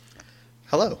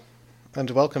Hello, and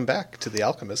welcome back to the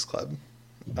Alchemist Club.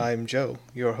 I'm Joe,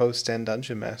 your host and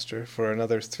dungeon master for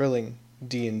another thrilling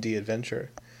D&D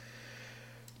adventure.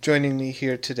 Joining me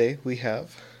here today we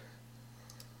have...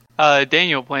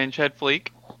 Daniel playing Chad Fleek.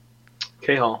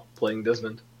 K-Hall playing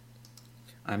Desmond.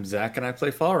 I'm Zach and I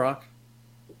play Fall Rock.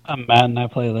 I'm Matt and I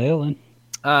play Leyland.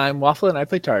 I'm Waffle and I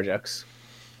play Tarjux.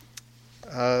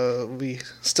 We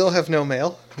still have no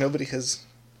mail. Nobody has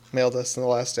mailed us in the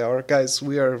last hour. Guys,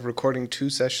 we are recording 2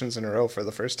 sessions in a row for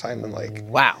the first time in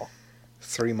Wow.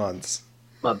 3 months.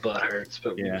 My butt hurts,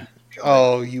 but Yeah.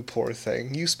 Oh, you poor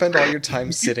thing. You spend all your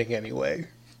time sitting anyway.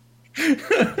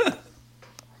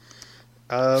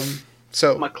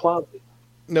 So, my closet.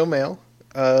 no mail.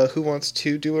 Who wants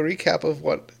to do a recap of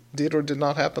what did or did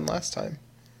not happen last time?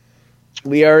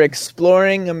 We are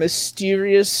exploring a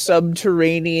mysterious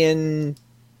subterranean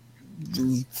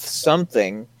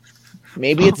something.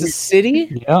 Maybe it's a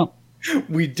city? Yeah.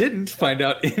 We didn't find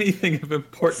out anything of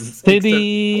importance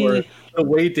City. except for the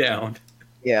way down.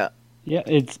 Yeah. Yeah,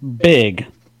 it's big.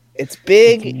 It's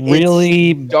big. It's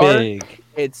really dark, big.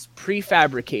 It's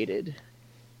prefabricated.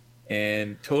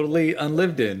 And totally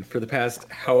unlived in for the past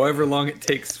however long it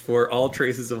takes for all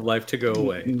traces of life to go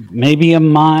away. Maybe a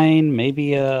mine,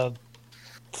 maybe a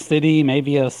city,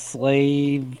 maybe a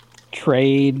slave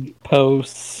trade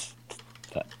post.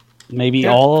 Maybe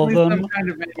all of them. Some kind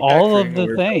of All of the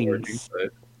manufacturing things.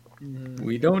 work, but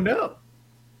we don't know.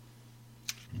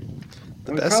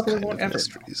 The We best probably kind won't of ever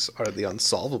mysteries are the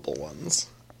unsolvable ones.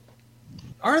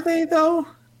 Are they though?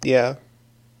 Yeah.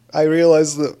 I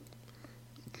realize that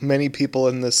many people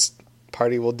in this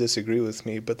party will disagree with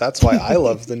me, but that's why I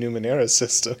love the Numenera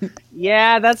system.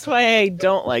 Yeah, that's why I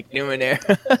don't like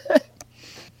Numenera.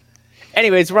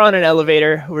 Anyways, we're on an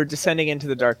elevator. We're descending into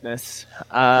the darkness.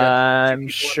 I'm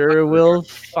sure we'll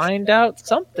find out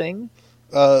something.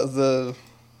 The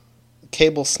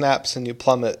cable snaps and you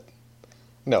plummet.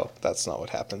 No, that's not what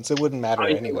happens. It wouldn't matter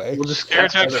anyway. We'll just Air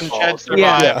cast Jackson Featherfall. Chad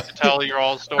survive Yeah. to tell your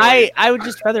all story. I would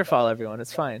just featherfall everyone.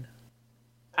 It's fine.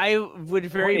 I would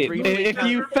very briefly. If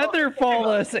you featherfall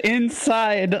us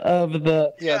inside of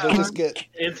the... Yeah, they just get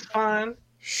It's fine. All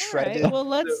shredded. right, well,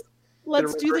 let's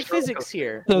do the reverse physics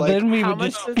here. So Like, then we how would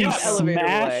much just does be the elevator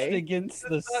smashed weigh? against the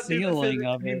Let's not do the ceiling physics.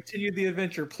 of it. Continue the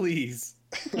adventure, please.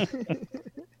 We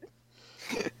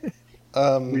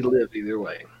live either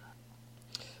way.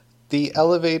 The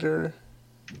elevator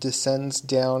descends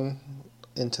down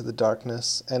into the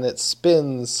darkness, and it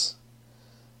spins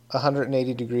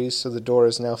 180 degrees, so the door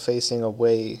is now facing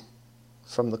away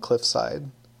from the cliffside,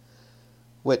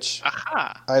 which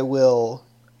Aha! I will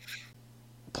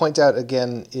point out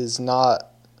again is not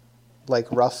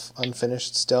like rough,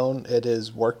 unfinished stone. It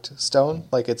is worked stone,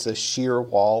 like it's a sheer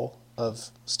wall of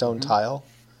stone tile.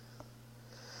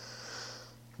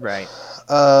 Right.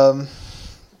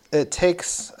 It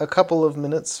takes a couple of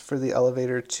minutes for the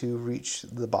elevator to reach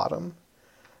the bottom,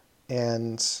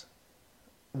 and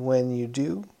when you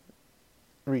do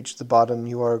reach the bottom,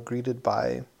 you are greeted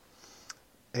by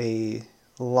a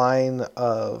line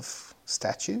of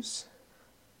statues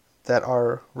that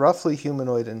are roughly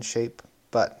humanoid in shape,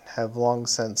 but have long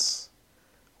since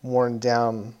worn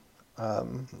down,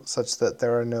 such that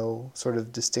there are no sort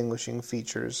of distinguishing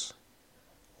features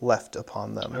left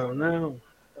upon them. Oh no.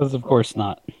 Because of course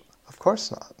not. Of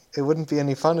course not. It wouldn't be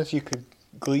any fun if you could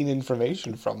glean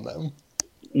information from them.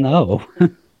 No.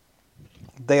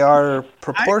 They are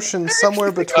proportioned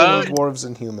somewhere between Um, dwarves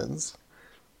and humans.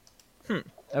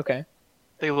 Okay.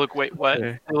 They look, wait, what?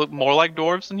 Okay. They look more like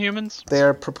dwarves than humans? They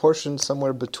are proportioned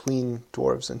somewhere between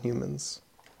dwarves and humans.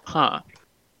 Huh.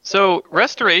 So,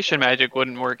 restoration magic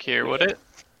wouldn't work here, would it?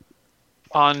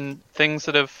 On things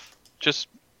that have just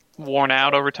worn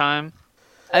out over time?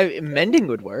 Mending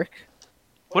would work.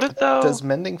 Would it, though? Does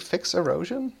mending fix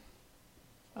erosion?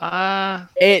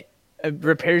 It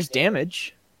repairs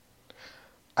damage.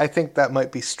 I think that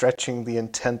might be stretching the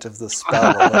intent of the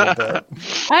spell a little bit.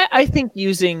 I think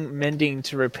using mending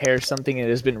to repair something that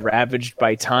has been ravaged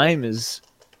by time is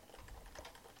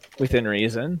within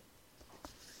reason.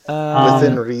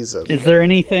 Within reason. Is there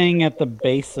anything at the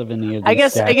base of any of these I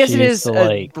guess it is statues to, a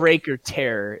like... break or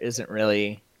tear isn't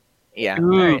really. Yeah.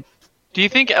 Ooh. Alright. Do you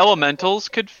think elementals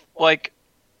could,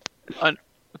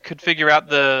 could figure out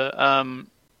the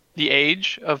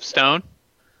age of stone?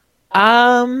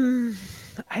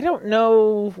 I don't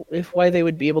know why they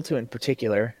would be able to in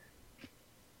particular.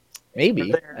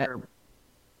 Maybe. Are there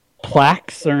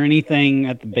plaques or anything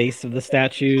at the base of the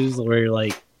statues where you're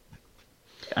like,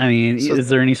 I mean, So- is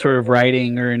there any sort of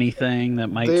writing or anything that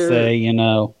might say,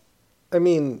 I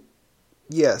mean,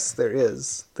 yes, there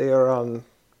is. They are on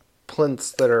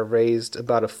plinths that are raised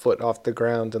about a foot off the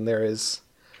ground, and there is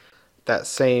that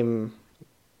same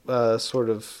sort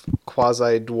of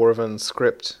quasi-dwarven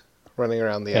script running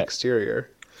around the Okay.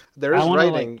 exterior. There is I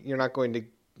wanna, writing. You're not going to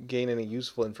gain any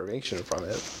useful information from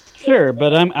it. Sure,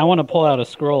 but I want to pull out a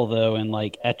scroll though and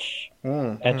like etch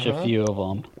Mm-hmm. a few of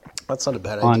them That's not a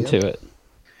bad onto idea.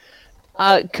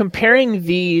 it. Comparing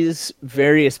these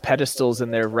various pedestals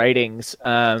and their writings,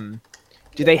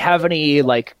 do they have any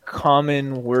like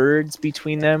common words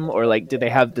between them, or like do they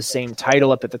have the same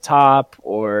title up at the top,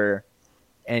 or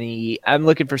any? I'm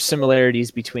looking for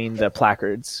similarities between the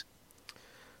placards.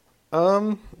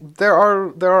 There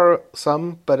are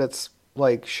some, but it's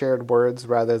like shared words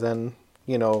rather than,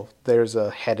 there's a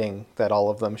heading that all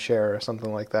of them share or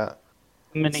something like that.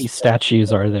 How many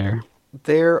statues are there?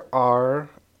 There are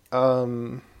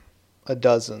a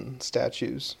dozen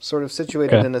statues, sort of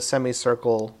situated Okay. in a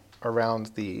semicircle around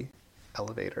the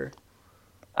elevator.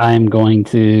 I'm going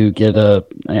to get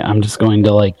I'm just going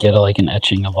to like get an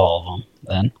etching of all of them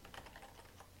then.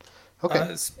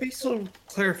 Okay. Spatial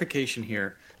clarification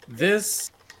here.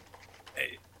 This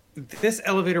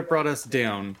elevator brought us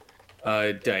down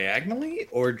diagonally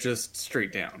or just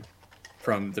straight down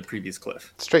from the previous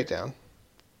cliff? Straight down.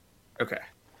 Okay.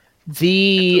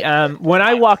 The when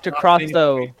I walked across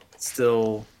though,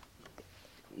 Still.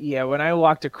 yeah, when I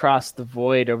walked across the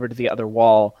void over to the other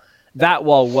wall, that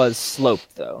wall was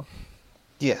sloped though.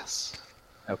 Yes.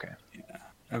 Okay.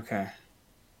 Okay.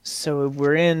 So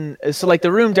like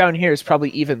the room down here is probably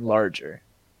even larger.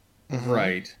 Mhm.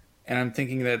 Right. And I'm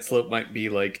thinking that slope might be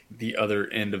like the other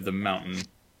end of the mountain.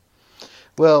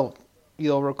 Well,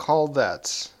 you'll recall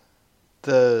that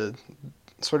the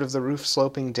roof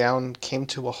sloping down came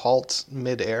to a halt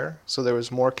mid-air, so there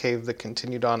was more cave that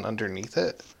continued on underneath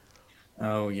it.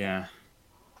 Oh, yeah.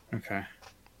 Okay.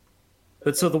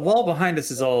 But so the wall behind us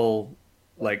is all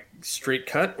like straight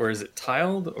cut, or is it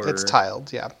tiled? Or It's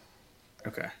tiled, yeah.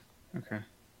 Okay. Okay.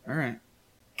 All right.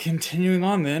 Continuing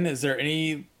on then, is there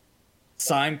any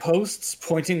signposts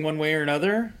pointing one way or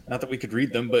another? Not that we could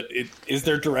read them, but is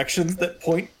there directions that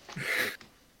point?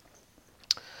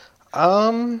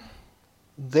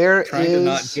 There Trying is... to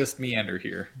not just meander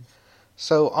here.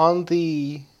 So on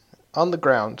the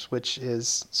ground, which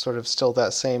is sort of still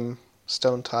that same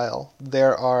stone tile,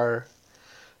 there are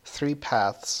 3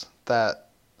 paths that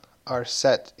are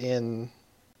set in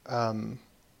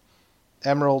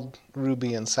emerald,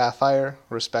 ruby, and sapphire,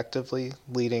 respectively,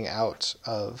 leading out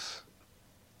of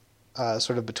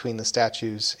sort of between the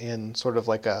statues in sort of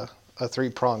like a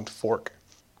 3-pronged fork.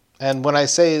 And when I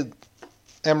say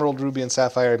emerald, ruby, and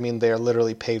sapphire, I mean they are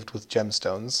literally paved with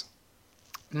gemstones.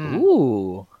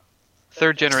 Ooh.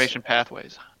 3rd generation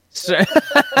pathways. So-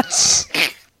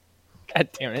 God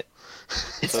damn it.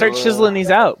 Start chiseling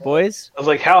these out, boys. I was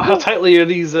like, how tightly are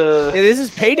these Hey, this is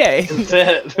payday.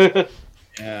 set?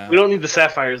 Yeah. We don't need the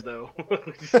sapphires though.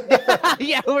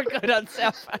 Yeah, we're good on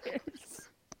sapphires.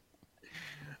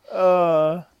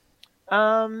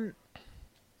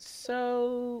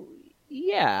 So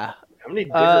yeah. How many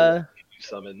diggers can you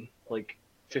summon? Like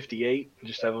 58?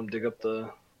 Just have them dig up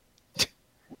the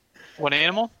What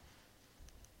animal?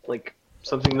 like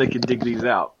something they could dig these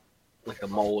out, like a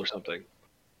mole or something.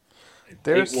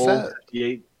 They're 8 wolves, set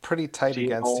 58. pretty tight 58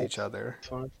 against holes. each other. That's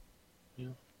fine.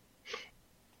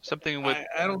 Something with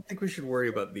I don't think we should worry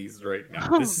about these right now.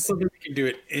 This is something we can do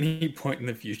at any point in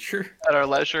the future. at our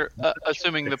leisure,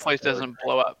 assuming the place doesn't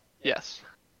blow up. Yes.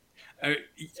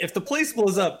 If the place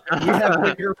blows up, we have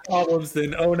bigger problems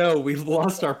than, oh no, we've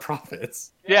lost our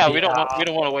profits. Yeah, we don't want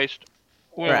to waste.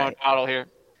 We don't want to dawdle here.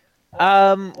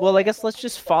 Well, I guess let's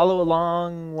just follow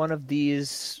along one of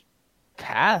these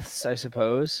paths, I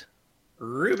suppose.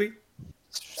 Ruby.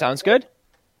 Sounds good.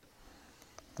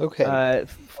 Okay.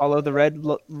 Follow the red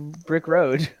brick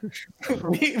road.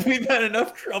 We've had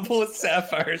enough trouble with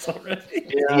sapphires already.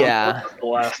 Yeah. That's the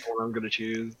last one I'm gonna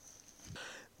choose.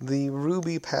 The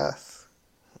ruby path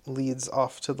leads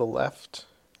off to the left,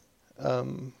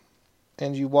 and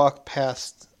you walk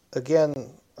past, again,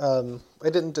 I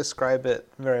didn't describe it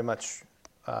very much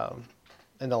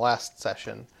in the last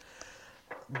session,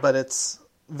 but it's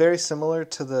very similar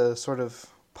to the sort of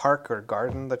park or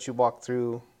garden that you walk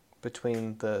through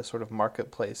between the sort of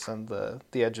marketplace and the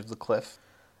edge of the cliff.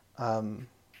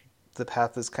 The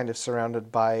path is kind of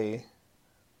surrounded by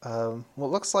what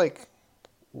looks like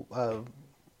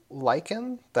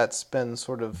lichen that's been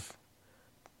sort of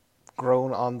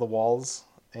grown on the walls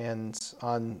and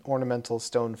on ornamental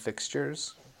stone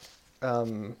fixtures.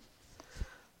 Some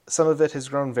of it has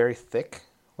grown very thick,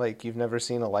 like you've never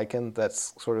seen a lichen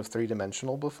that's sort of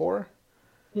 3-dimensional before.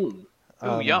 Ooh,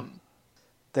 yum.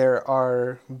 There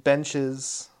are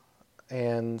benches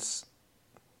and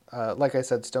like I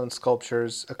said, stone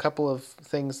sculptures, a couple of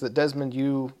things that Desmond,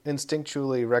 you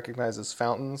instinctually recognize as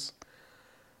fountains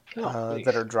Nice.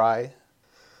 that are dry.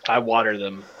 I water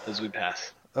them as we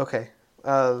pass. Okay.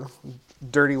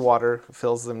 Dirty water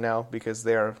fills them now because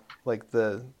they are like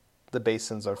the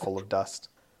basins are full of dust.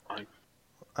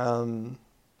 Fine.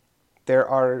 There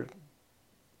are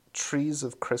trees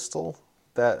of crystal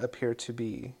that appear to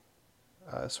be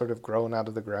sort of grown out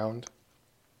of the ground,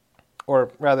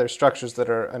 or rather structures that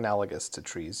are analogous to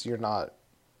trees. You're not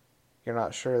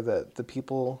sure that the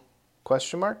people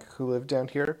who live down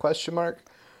here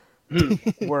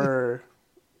were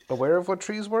aware of what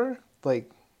trees were. Like,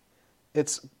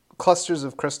 it's clusters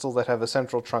of crystal that have a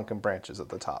central trunk and branches at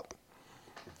the top.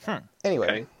 Anyway,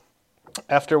 Okay.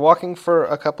 after walking for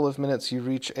a couple of minutes, you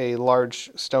reach a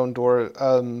large stone door,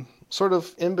 sort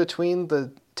of in between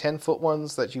the 10-foot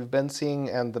ones that you've been seeing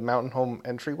and the mountain home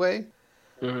entryway.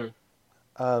 Mm-hmm.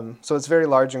 So it's very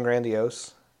large and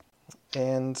grandiose,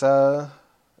 and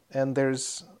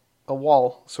there's a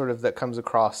wall sort of that comes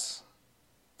across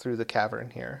through the cavern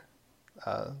here,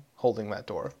 holding that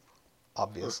door.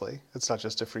 Obviously, it's not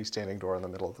just a freestanding door in the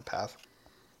middle of the path.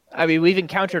 I mean, we've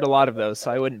encountered a lot of those,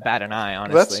 so I wouldn't bat an eye,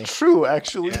 honestly. That's true,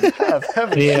 actually. You have,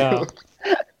 haven't Yeah.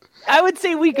 you? I would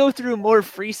say we go through more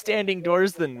freestanding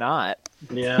doors than not.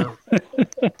 Yeah.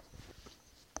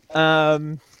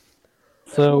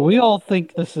 So we all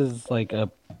think this is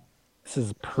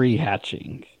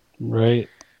pre-hatching, right?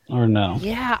 Or no?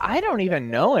 Yeah, I don't even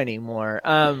know anymore.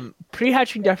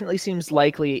 Pre-hatching definitely seems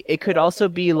likely. It could also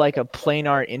be like a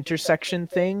planar intersection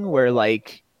thing where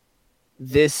like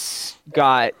this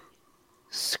got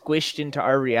squished into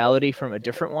our reality from a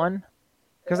different one,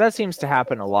 because that seems to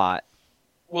happen a lot.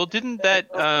 Well, didn't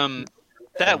that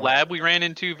lab we ran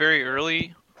into very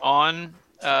early on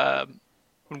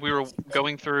when we were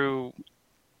going through,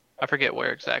 I forget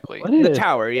where exactly. What is The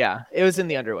tower, yeah, it was in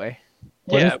the underway.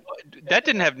 Yeah, that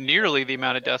didn't have nearly the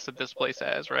amount of dust that this place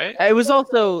has, right? It was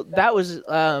also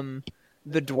the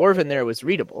dwarf in there was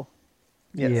readable.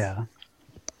 Yes. Yeah.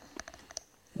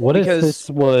 What if Because- this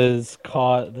was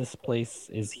caught? This place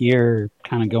is here,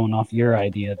 kind of going off your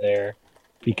idea there,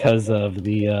 because of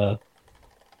the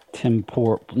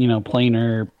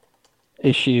planar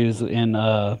issues in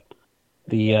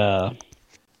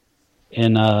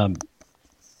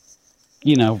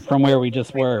from where we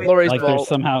just were. Lori's like there's vault.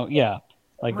 somehow, yeah,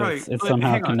 like Right, it's but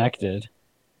somehow hang on. connected.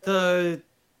 The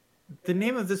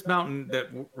name of this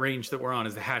mountain range that we're on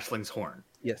is the Hatchling's Horn.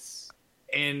 Yes.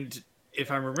 And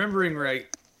if I'm remembering right,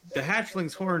 the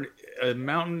Hatchling's Horn, a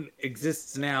mountain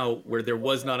exists now where there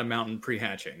was not a mountain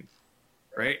pre-hatching,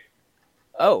 right?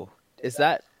 Oh, is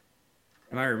that?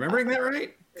 Am I remembering that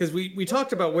right? Because we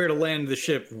talked about where to land the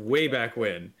ship way back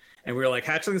when, and we were like,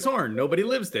 Hatchling's Horn, nobody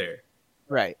lives there.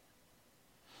 Right.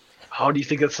 How do you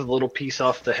think that's a little piece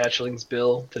off the hatchling's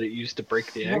bill that it used to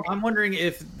break the egg? Well, I'm wondering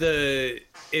if the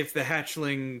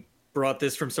Hatchling brought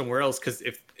this from somewhere else, because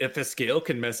if a scale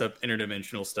can mess up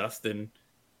interdimensional stuff, then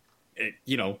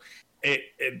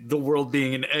the world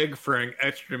being an egg for an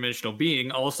extra-dimensional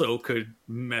being also could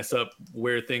mess up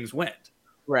where things went.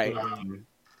 Right.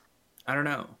 I don't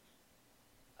know.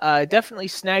 Definitely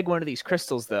snag one of these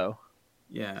crystals though.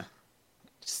 Yeah.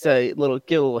 Just get a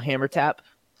little hammer tap.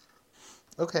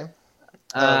 Okay.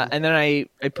 And then I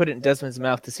put it in Desmond's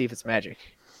mouth to see if it's magic.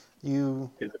 You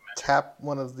tap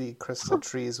one of the crystal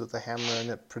trees with a hammer, and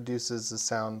it produces a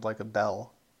sound like a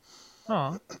bell,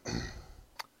 Oh.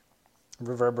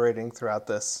 reverberating throughout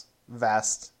this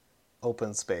vast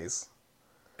open space.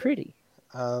 Pretty.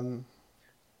 And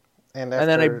after, And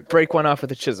then I break one off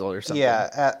with a chisel or something.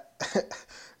 yeah,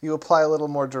 you apply a little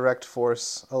more direct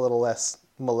force, a little less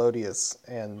melodious,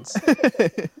 and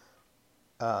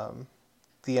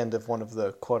the end of one of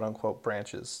the quote-unquote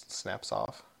branches snaps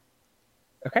off.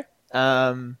 Okay.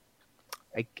 I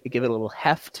give it a little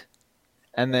heft,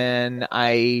 and then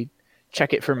I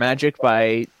check it for magic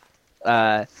by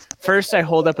first I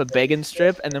hold up a begging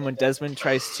strip, and then when Desmond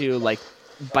tries to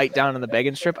bite down on the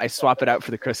begging strip, I swap it out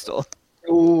for the crystal.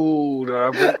 Ooh, do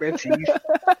I break my teeth?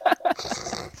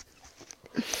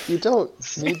 You don't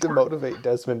need to motivate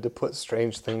Desmond to put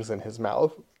strange things in his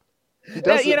mouth. He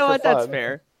does You it know for what? That's fun.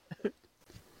 fair.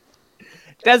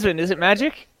 Desmond, is it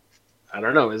magic? I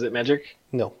don't know. Is it magic?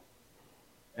 No.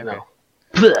 No.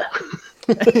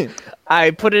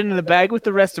 I put it in the bag with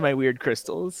the rest of my weird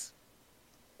crystals.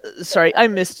 Sorry, I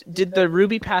missed. Did the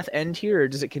ruby path end here, or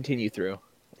does it continue through?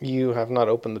 You have not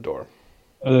opened the door.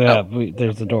 Yeah,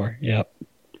 there's the door. Yep.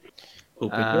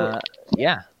 Open door.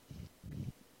 Yeah.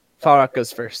 Falrock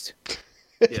goes first.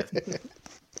 Yeah.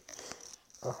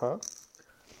 Uh-huh.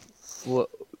 Well,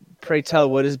 Pray tell,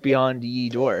 what is beyond ye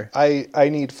door? I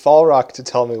need Falrock to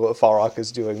tell me what Falrock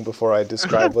is doing before I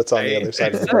describe what's on the other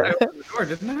side of the door. I opened the door,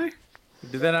 didn't I?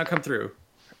 Did that not come through?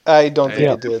 I don't think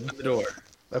Yeah. it did. Opened the door.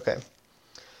 Okay.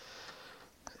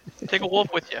 Take a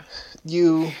wolf with you.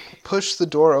 You push the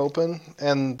door open,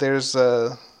 and there's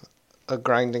a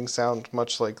grinding sound,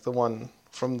 much like the one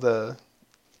from the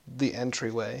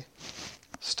entryway,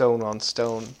 stone on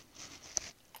stone.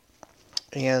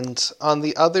 And on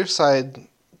the other side,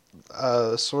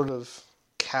 sort of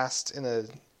cast in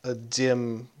a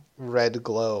dim red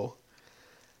glow,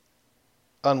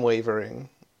 unwavering,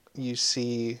 you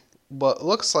see what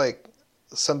looks like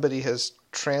somebody has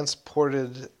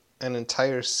transported an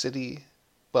entire city,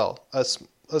 well, a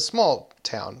small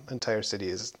town. Entire city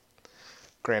is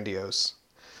grandiose.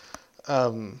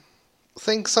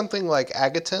 Think something like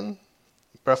Agaton,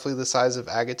 roughly the size of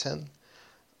Agaton,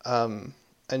 and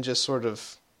just sort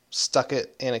of stuck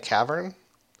it in a cavern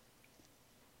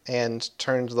and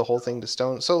turned the whole thing to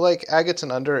stone. So like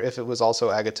Agaton under if it was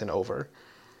also Agaton over.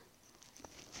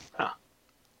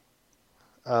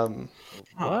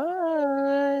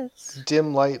 What?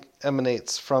 Dim light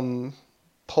emanates from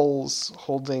poles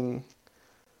holding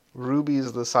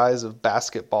rubies the size of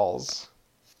basketballs.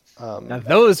 Now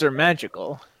those are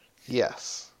magical.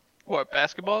 Yes. What,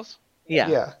 basketballs? Yeah.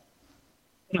 Yeah.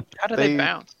 How do They- they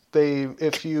bounce?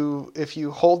 If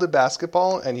you hold a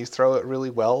basketball and you throw it really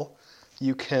well,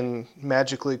 you can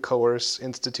magically coerce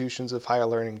institutions of higher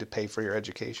learning to pay for your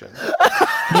education.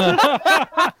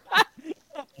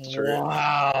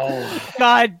 Wow.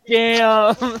 God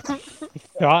damn.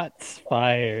 Shots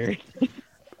fired.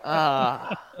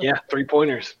 Yeah,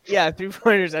 3-pointers. Yeah,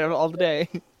 3-pointers all day.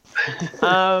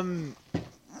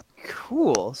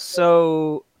 Cool.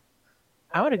 So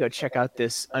I want to go check out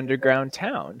this underground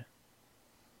town.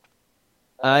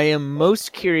 I am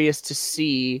most curious to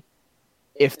see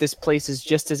if this place is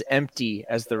just as empty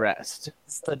as the rest.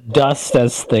 Is the dust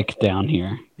as thick down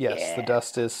here? Yes, the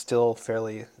dust is still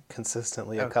fairly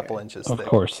consistently a couple inches Of thick.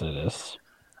 course it is.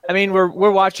 I mean,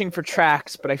 we're watching for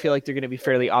tracks, but I feel like they're going to be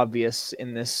fairly obvious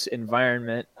in this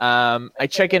environment. I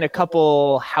check in a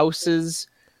couple houses.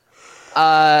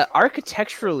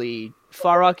 Architecturally,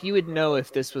 Farok, you would know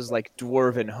if this was like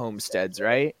dwarven homesteads,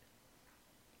 right?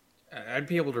 I'd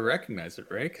be able to recognize it,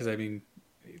 right? Because I mean,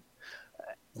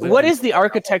 What is the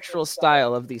architectural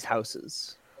style of these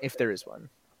houses, if there is one?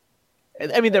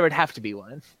 I mean, there would have to be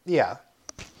one. Yeah.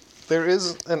 There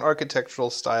is an architectural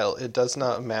style. It does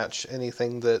not match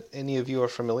anything that any of you are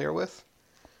familiar with.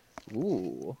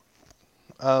 Ooh.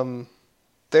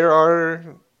 There are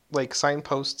like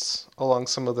signposts along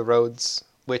some of the roads,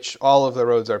 which all of the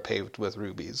roads are paved with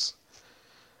rubies.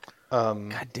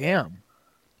 God damn.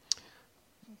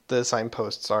 The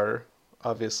signposts are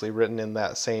obviously written in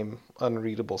that same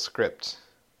unreadable script.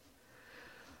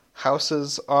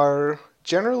 Houses are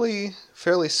generally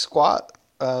fairly squat,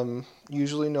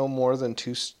 usually no more than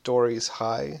 2 stories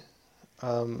high.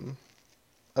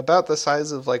 About the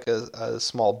size of like a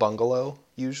small bungalow,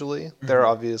 usually. Mm-hmm. There are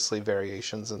obviously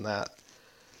variations in that.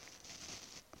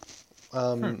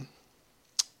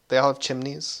 They all have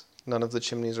chimneys. None of the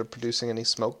chimneys are producing any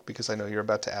smoke because I know you're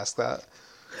about to ask that.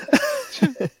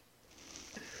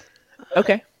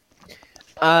 Okay.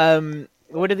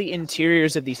 What do the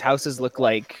interiors of these houses look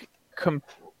like?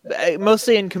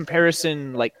 Mostly in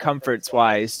comparison, like comforts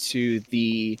wise, to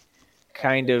the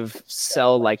kind of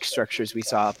cell-like structures we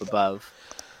saw up above.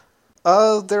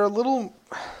 They're a little.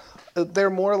 They're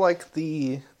more like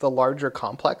the larger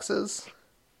complexes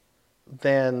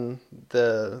than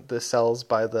the cells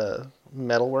by the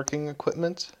metalworking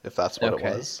equipment, if that's what Okay.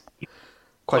 it was.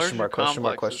 Question mark, question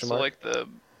mark, question mark. So like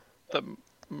the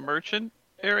merchant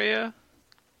area?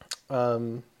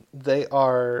 They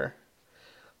are.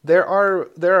 There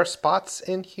are spots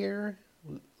in here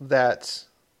that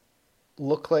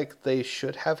look like they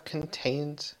should have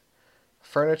contained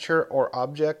furniture or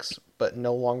objects, but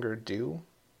no longer do.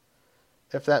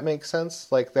 If that makes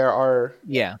sense. Like there are.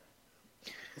 Yeah.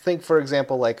 Think, for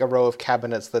example, like a row of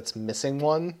cabinets that's missing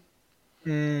one.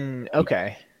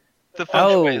 Okay. The feng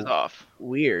shui is off.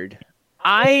 Weird.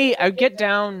 I get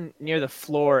down near the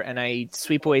floor and I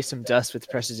sweep away some dust with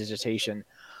prestidigitation.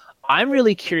 I'm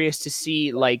really curious to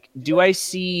see, like, do I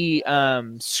see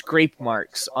scrape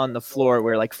marks on the floor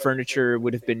where like furniture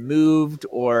would have been moved,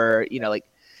 or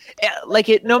like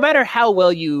it. No matter how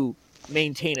well you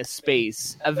maintain a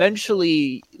space,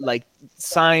 eventually, like,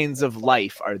 signs of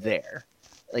life are there.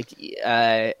 Like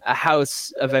a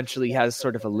house eventually has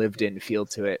sort of a lived-in feel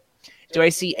to it. Do I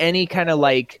see any kind of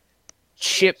like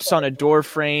chips on a door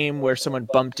frame where someone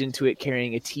bumped into it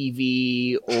carrying a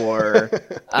TV, or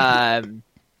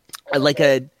like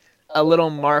a little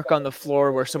mark on the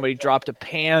floor where somebody dropped a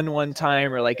pan one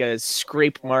time, or like a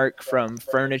scrape mark from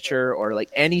furniture, or like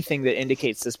anything that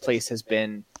indicates this place has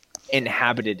been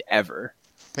inhabited ever.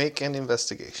 Make an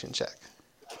investigation check.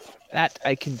 That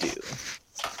I can do.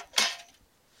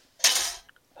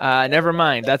 Never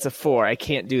mind. That's a 4. I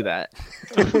can't do that.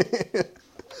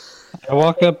 I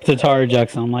walk up to Tara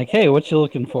Jackson. I'm like, hey, what you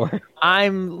looking for?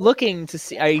 I'm looking to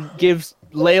see. I give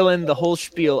Leyland the whole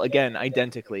spiel again,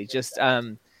 identically. Just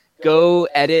go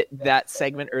edit that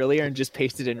segment earlier and just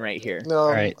paste it in right here. No,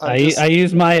 All right. I'm I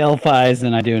use my elf eyes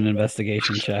and I do an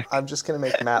investigation check. I'm just going to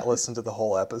make Matt listen to the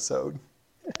whole episode.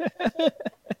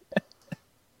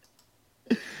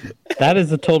 That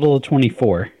is a total of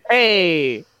 24.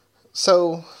 Hey!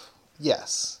 So,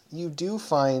 yes, you do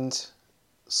find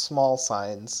small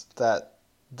signs that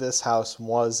this house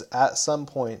was at some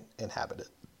point inhabited.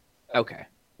 Okay.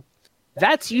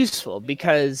 That's useful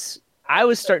because I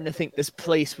was starting to think this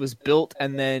place was built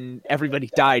and then everybody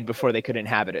died before they could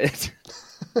inhabit it.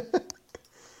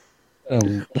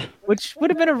 Which would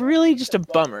have been just a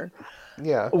bummer.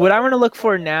 Yeah. What I want to look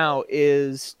for now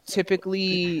is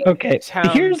typically Okay,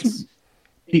 towns... here's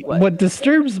what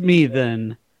disturbs me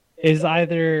then is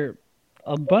either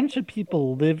a bunch of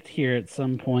people lived here at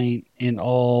some point and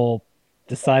all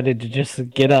decided to just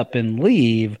get up and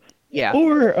leave, Yeah.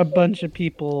 or a bunch of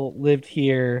people lived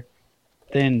here,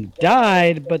 then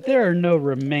died, but there are no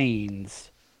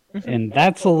remains. And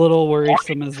that's a little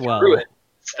worrisome as well. Screw it.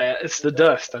 It's the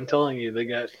dust. I'm telling you, they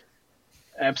got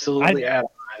absolutely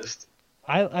atomized.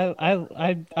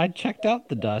 I checked out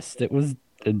the dust.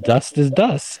 Dust is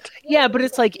dust. Yeah, but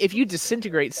it's like if you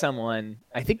disintegrate someone,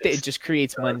 I think that it just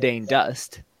creates mundane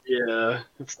dust. Yeah,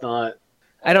 it's not.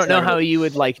 I don't know how you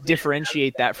would like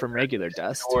differentiate that from regular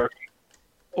dust.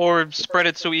 Or spread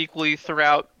it so equally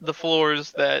throughout the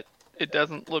floors that it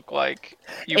doesn't look like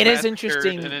you It is massacred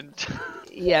interesting. and it-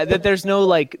 Yeah, that there's no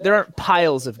there aren't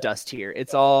piles of dust here.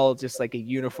 It's all just like a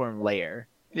uniform layer.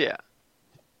 yeah.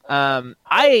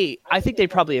 I think they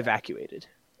probably evacuated,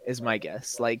 is my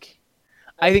guess. Like,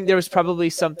 I think there was probably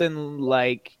something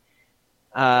like,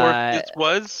 Or if this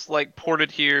was like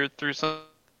ported here through some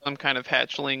kind of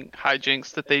hatchling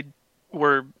hijinks that they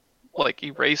were like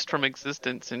erased from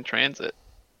existence in transit.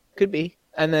 could be,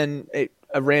 and then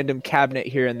a random cabinet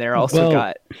here and there also Well,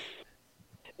 got.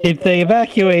 If they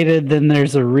evacuated, then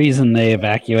there's a reason they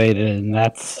evacuated, and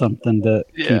that's something to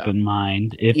keep in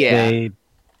mind. If they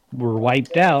were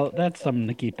wiped out, that's something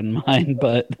to keep in mind,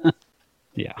 but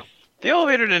yeah. The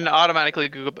elevator didn't automatically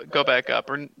go back up,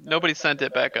 or nobody sent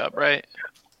it back up, right?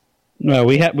 No,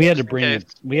 we had to bring Okay.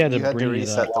 it. We had to You had to bring it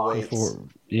reset up the weights. before.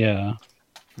 Yeah.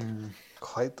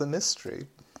 Quite the mystery.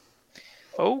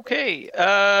 Okay. I'm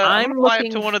I'm gonna fly up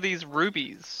looking to one of these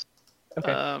rubies.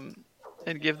 Okay.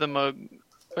 And give them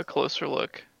a closer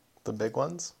look. The big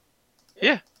ones?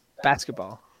 Yeah.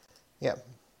 Basketball. Yeah.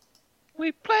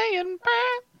 We playing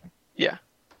back. Yeah.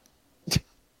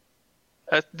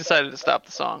 I decided to stop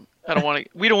the song. I don't want to.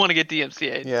 We don't want to get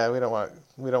DMCA'd. Yeah, we don't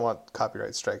want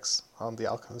copyright strikes on the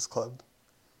Alchemist Club.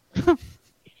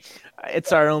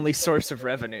 It's our only source of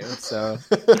revenue, so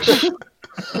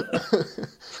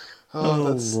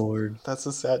Oh, Lord. that's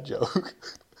a sad joke.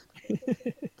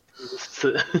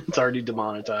 It's already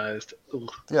demonetized.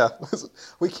 Ugh. Yeah,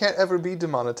 we can't ever be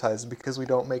demonetized because we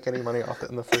don't make any money off it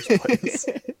in the first place.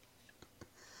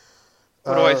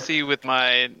 What do I see with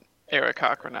my Eric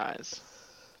Cochran eyes?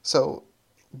 So,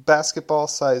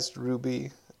 basketball-sized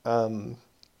ruby,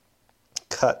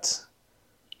 cut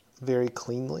very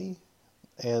cleanly,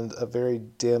 and a very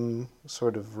dim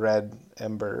sort of red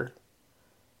ember.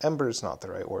 Ember's not the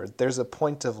right word. There's a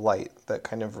point of light that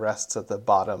kind of rests at the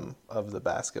bottom of the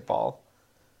basketball.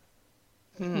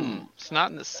 It's not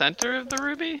in the center of the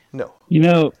ruby. No.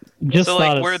 Just So thought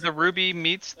like of- where the ruby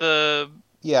meets the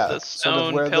Yeah, The sort of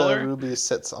stone where pillar? the ruby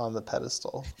sits on the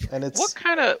pedestal. And it's what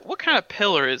kind of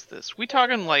pillar is this? We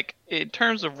talking like in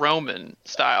terms of Roman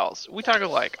styles? We talking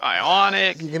like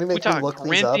Ionic? You're gonna we make me talking look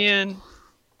these up? Corinthian?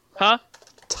 Huh?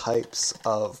 types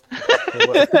of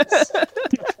pillars.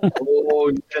 Oh,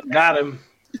 you got him.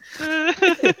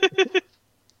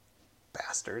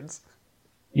 Bastards.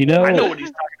 I know what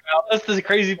he's talking about. That's the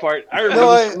crazy part. I remember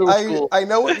No, this from middle school. I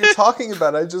know what you're talking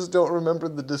about. I just don't remember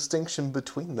the distinction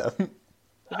between them.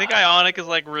 I think Ionic is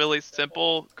like really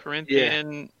simple.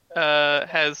 Corinthian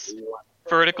has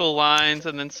vertical lines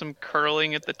and then some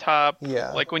curling at the top.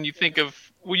 Yeah. Like when you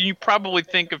probably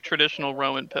think of traditional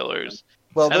Roman pillars.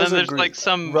 Well, And those then are there's Greek. like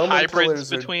some Roman hybrids pillars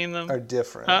between them. are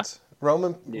different. Huh?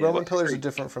 Roman what's pillars are Greek?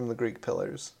 different from the Greek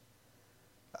pillars.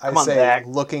 Come I on, say Zach.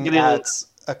 looking Give me at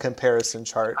a comparison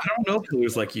chart. I don't know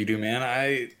pillars like you do,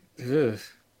 man. Ugh.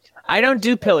 I don't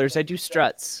do pillars. I do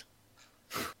struts.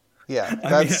 Yeah,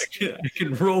 I that's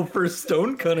can roll for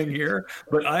stone cutting here,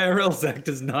 but IRL Zach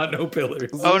does not know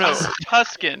pillars. Oh no,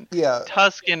 Tuscan. yeah.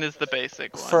 Tuscan is the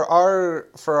basic one. For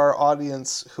our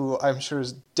audience, who I'm sure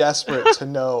is desperate to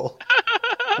know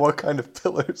what kind of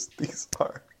pillars these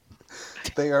are,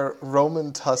 they are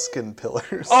Roman Tuscan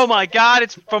pillars. Oh my god,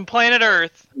 it's from planet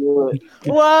Earth. What?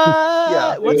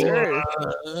 Yeah. What's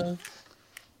Earth?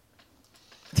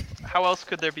 How else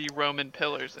could there be Roman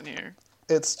pillars in here?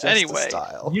 It's just Anyway. a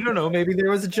style. You don't know. Maybe there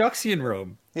was a Juxian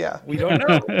Rome. Yeah. We don't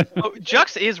know. Oh,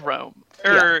 Jux is Rome.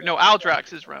 No,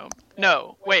 Aldrax is Rome.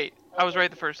 No, wait, I was right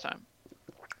the first time.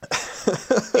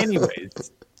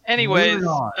 Anyways, Anyways, moving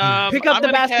on. Pick up I'm the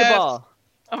gonna basketball.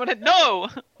 I'm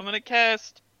gonna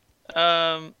cast.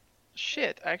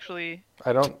 Shit. Actually,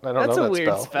 I don't That's know a that weird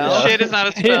spell. spell. Yeah. shit is not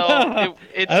a spell. Yeah.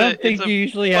 It's I don't it's think a you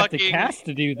usually have to fucking cast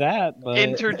to do that, but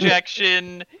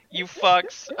interjection. You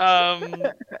fucks.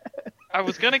 I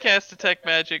was gonna cast Detect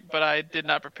Magic, but I did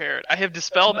not prepare it. I have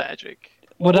Dispel Magic.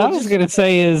 what I was gonna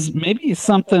say is maybe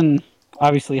something.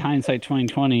 Obviously, hindsight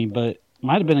 2020, but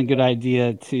might have been a good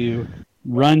idea to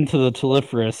run to the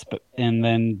Telephorus, and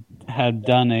then have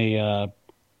done a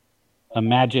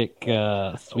magic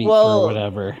sweep Well, or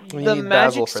whatever. We The need magic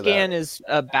Basil for scan that. is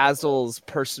Basil's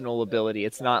personal ability.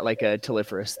 It's not like a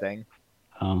Telephorus thing.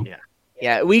 Oh,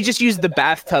 Yeah, we just use the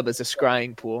bathtub as a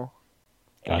scrying pool.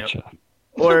 gotcha.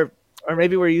 Or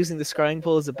maybe we're using the scrying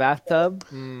pool as a bathtub.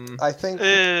 I think.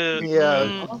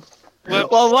 Yeah.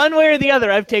 Well, one way or the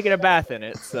other, I've taken a bath in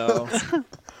it, so...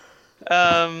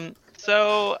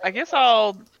 So I guess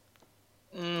I'll.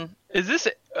 Is this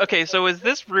okay? So is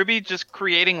this Ruby just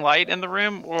creating light in the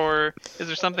room, or is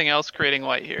there something else creating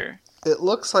light here? It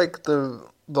looks like the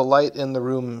light in the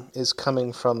room is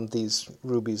coming from these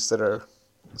rubies that are.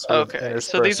 Sort of Okay, so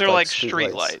interspersed these are like street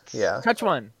street lights. Yeah, Touch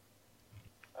one.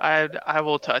 I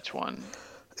will touch one.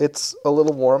 it's a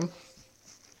little warm.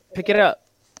 Pick it up.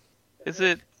 Is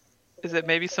it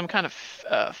maybe some kind of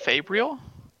fabrial?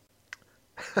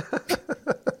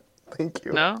 Thank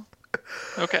you. No.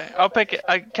 Okay, I'll pick it.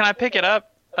 Can I pick it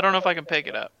up? I don't know if I can pick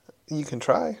it up. You can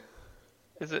try.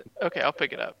 Is it okay? I'll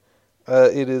pick it up.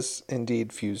 It is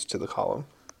indeed fused to the column.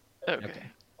 Okay.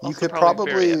 You Also could very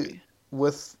probably, heavy.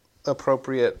 with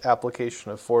appropriate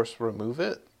application of force, remove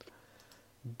it.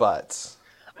 But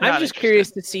I'm Not just interested.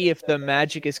 curious to see if the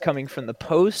magic is coming from the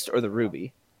post or the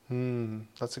ruby.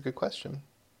 that's a good question.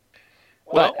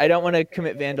 Well, But I don't want to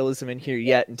commit vandalism in here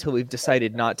yet until we've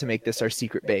decided not to make this our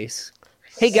secret base.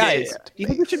 Hey guys, Yeah. do you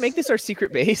think we should make this our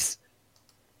secret base?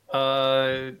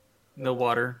 no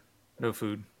water, no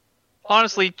food.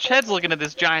 honestly, Ched's looking at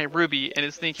this giant ruby and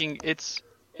is thinking it's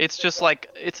just like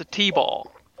it's a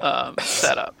t-ball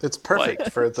setup. It's perfect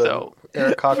Like, for the so-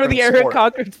 Eric For Cochran the Eric sport.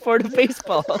 Cochran sport of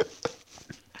baseball.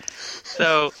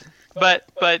 So, but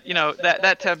you know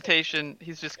that temptation,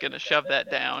 he's just gonna shove that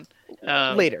down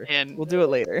Later. And We'll do it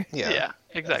later. yeah,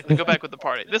 exactly. Go back with the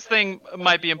party. This thing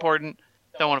might be important.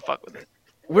 Don't want to fuck with it.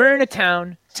 We're in a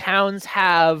town. Towns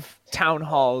have town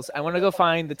halls. I want to go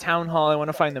find the town hall. I want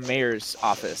to find the mayor's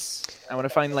office. I want to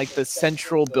find like the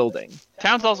central building.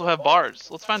 Towns also have bars.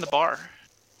 Let's find the bar.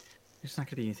 There's not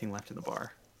gonna be anything left in the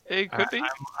bar. It could be.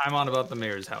 I'm on about the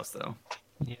mayor's house though.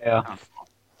 Yeah.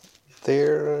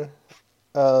 There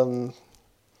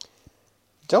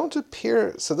don't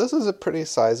appear. So this is a pretty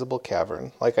sizable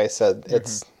cavern. Like I said,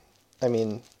 it's. I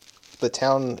mean, the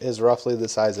town is roughly the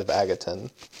size of Agaton.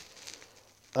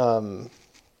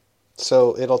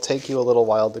 So it'll take you a little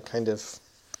while to kind of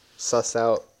suss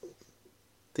out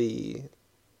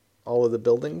all of the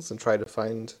buildings and try to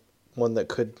find one that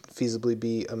could feasibly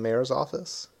be a mayor's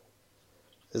office.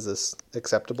 Is this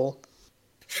acceptable?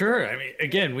 Sure. I mean,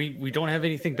 again, we don't have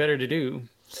anything better to do,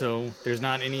 so there's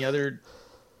not any other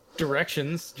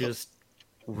directions. Just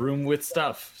room with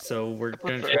stuff. So we're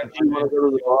going Yeah, do you want to go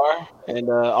to the bar, and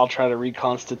I'll try to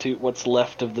reconstitute what's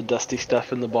left of the dusty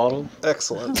stuff in the bottle.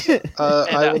 Excellent. And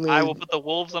I will need put the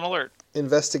wolves on alert.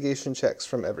 investigation checks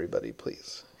from everybody,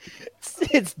 please.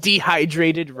 It's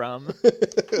dehydrated rum.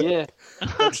 Yeah.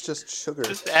 That's just sugar.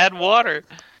 Just add water.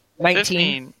 19.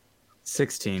 15.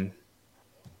 16.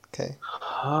 Okay.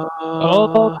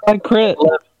 Oh, I crit.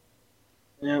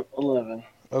 Yep, 11.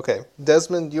 Okay.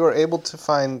 Desmond, you are able to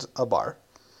find a bar.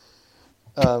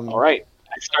 All right.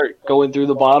 I start going through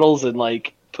the bottles and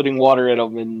like putting water in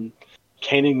them and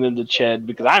handing them to Ched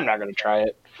because I'm not going to try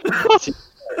it.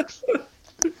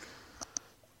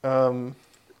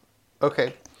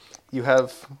 Okay. You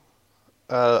have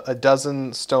a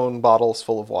dozen stone bottles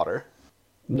full of water.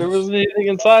 There wasn't anything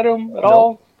inside them at Nope.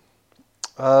 all.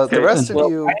 The rest of Well,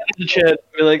 you, I handed to Ched.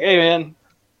 Be like, hey man,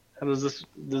 how does this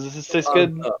taste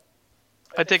good?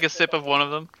 I take a sip of one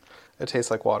of them. It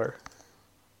tastes like water.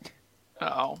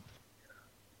 Oh.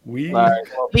 We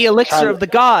The elixir of the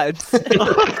gods.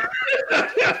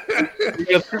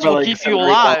 This will keep you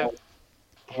alive.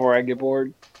 Before I get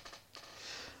bored.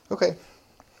 Okay.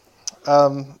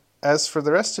 As for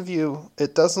the rest of you,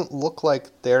 it doesn't look like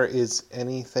there is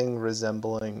anything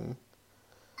resembling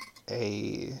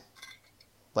a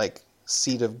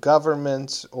seat of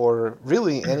government or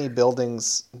really any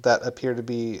buildings that appear to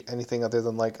be anything other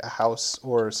than like a house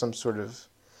or some sort of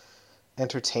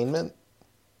entertainment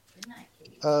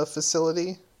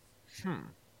facility.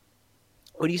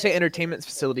 When you say entertainment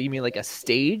facility, you mean like a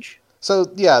stage?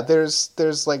 So yeah,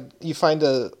 there's like you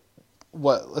find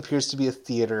what appears to be a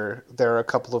theater. There are a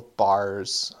couple of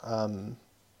bars.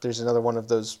 There's another one of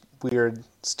those weird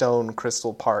stone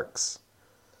crystal parks.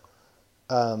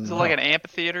 Is it like an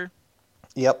amphitheater?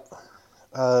 Yep.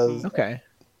 Okay.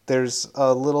 There's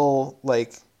a little,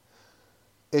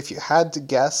 if you had to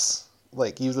guess,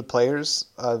 you the players,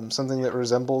 something that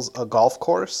resembles a golf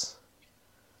course.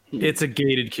 It's a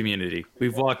gated community.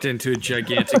 We've walked into a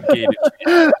gigantic gated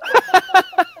community.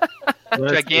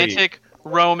 Gigantic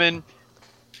Roman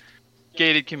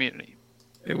gated community.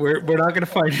 We're not going to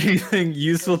find anything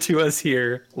useful to us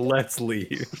here. Let's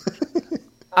leave.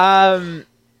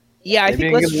 Yeah, I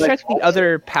think let's check the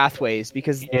other pathways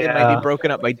because it might be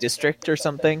broken up by district or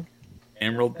something.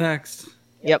 Emerald next.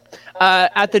 Yep.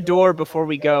 At the door before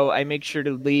we go, I make sure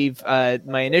to leave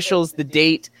my initials, the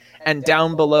date, and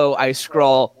down below I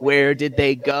scroll, "Where did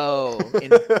they go?"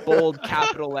 in bold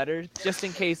capital letters, just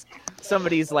in case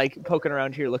somebody's poking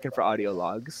around here looking for audio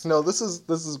logs. No, this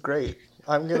is great.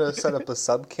 I'm gonna set up a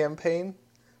sub campaign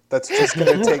that's just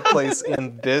gonna take place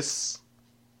in this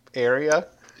area.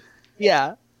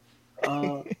 Yeah.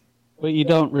 What you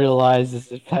don't realize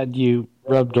is if had you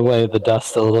rubbed away the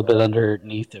dust a little bit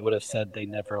underneath, it would have said they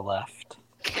never left.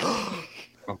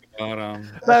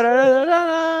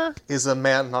 Is a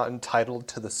man not entitled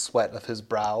to the sweat of his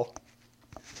brow?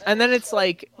 And then it's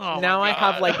Oh now my I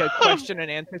have God. a question and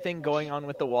answer thing going on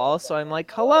with the wall. So I'm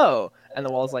like, "Hello," and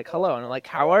the wall's like, "Hello," and I'm like,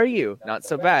 "How are you?" "Not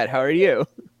so bad. How are you?"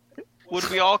 Would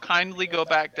we all kindly go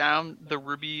back down the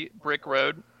Ruby Brick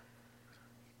Road?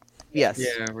 Yes.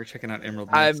 Yeah, we're checking out Emerald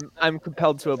next. I'm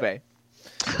compelled to obey.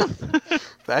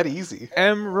 That easy.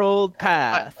 Emerald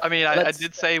Path. I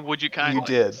did say, would you kindly? You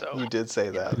did. So. You did say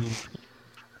that.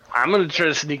 I'm gonna try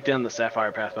to sneak down the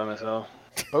Sapphire Path by myself.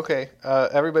 Okay.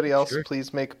 Everybody else,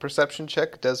 please make a perception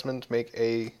check. Desmond, make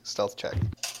a stealth check.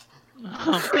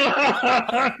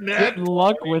 Good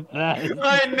luck with that.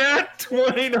 I nat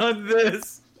 20 on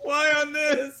this. Why on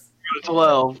this?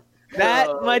 12.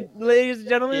 That, my ladies and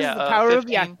gentlemen, is the power 15. of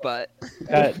Yak Butt.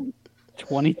 Got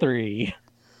 23.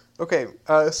 Okay.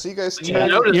 So you guys check.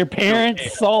 Your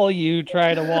parents saw you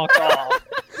try to walk off.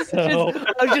 So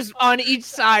Just on each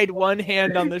side, one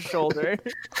hand on the shoulder.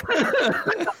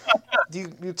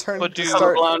 You turn But to do-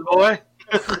 start. Blonde boy.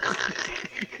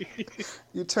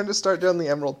 You turn to start down the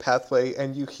Emerald Pathway,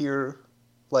 and you hear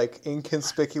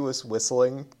inconspicuous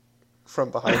whistling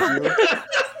from behind you.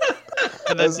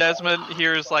 And then Desmond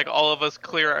hears all of us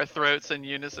clear our throats in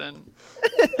unison.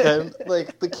 And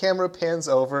the camera pans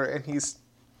over, and he's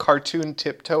cartoon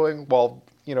tiptoeing while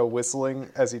whistling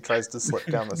as he tries to slip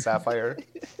down the sapphire.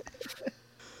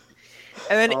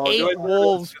 And then Oh, 8 do I-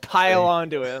 wolves pile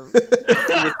onto him.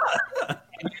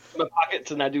 My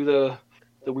pockets, and I do the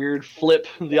weird flip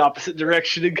in the opposite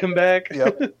direction and come back.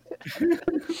 Yep.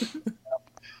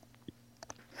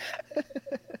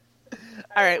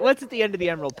 All right, what's at the end of the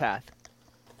Emerald Path?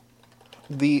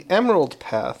 The Emerald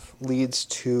Path leads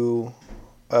to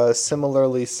a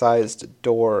similarly sized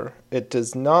door. It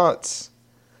does not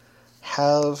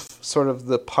have sort of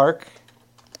the park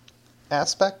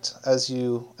aspect as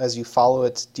you follow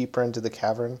it deeper into the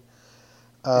cavern.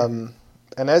 And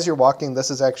as you're walking, this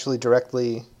is actually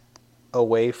directly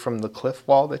away from the cliff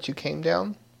wall that you came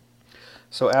down.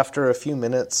 So after a few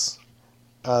minutes,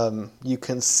 you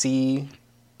can see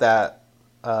that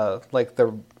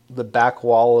the back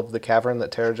wall of the cavern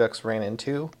that Terrajux ran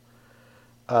into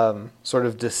sort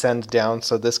of descend down,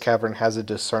 so this cavern has a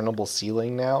discernible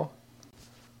ceiling now.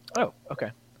 Oh,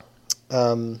 okay.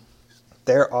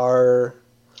 There are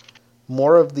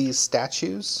more of these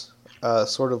statues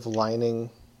sort of lining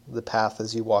the path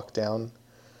as you walk down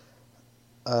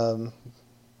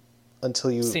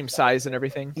until you... Same size and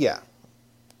everything? Yeah.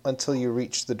 Until you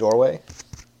reach the doorway.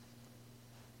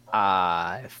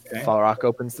 Falrock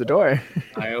opens the door.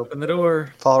 I open the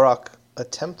door. Falrock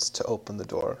attempts to open the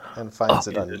door and finds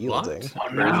it unyielding.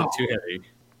 Or is it too heavy?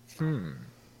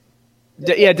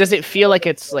 Yeah, does it feel like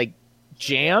it's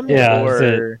jammed? Yeah, or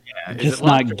is it just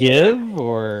not give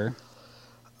or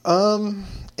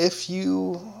If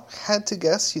you had to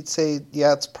guess, you'd say,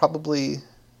 yeah, it's probably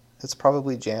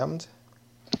jammed.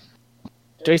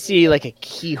 Do I see like a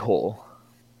keyhole?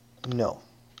 No.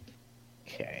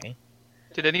 Okay.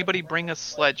 Did anybody bring a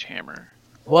sledgehammer?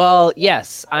 Well,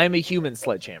 yes, I'm a human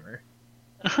sledgehammer.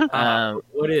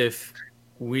 What if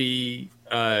we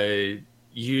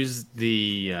use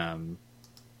the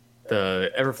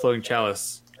ever-flowing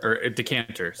chalice or a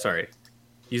decanter? Sorry,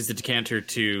 use the decanter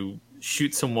to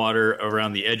shoot some water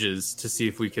around the edges to see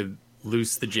if we could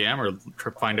loose the jam or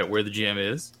find out where the jam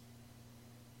is.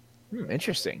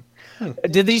 Interesting.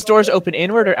 Did these doors open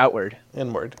inward or outward?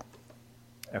 Inward.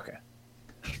 Okay.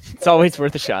 It's always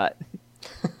worth a shot.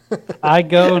 I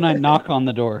go and I knock on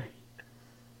the door.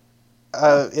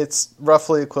 It's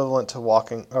roughly equivalent to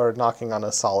walking or knocking on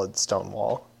a solid stone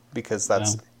wall, because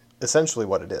that's essentially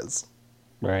what it is.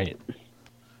 Right.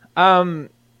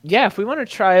 Yeah, if we want to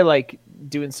try like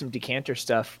doing some decanter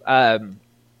stuff, I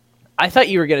thought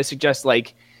you were going to suggest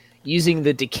like using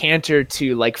the decanter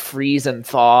to like freeze and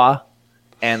thaw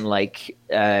and like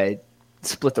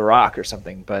split the rock or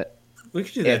something, but We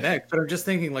could do that next, but I'm just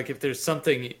thinking, like, if there's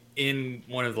something in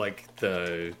one of, like,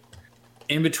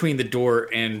 in between the door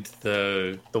and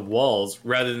the walls,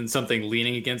 rather than something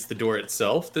leaning against the door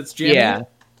itself that's jamming,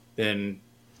 then,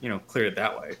 clear it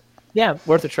that way. Yeah,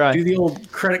 worth a try. Do the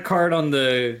old credit card on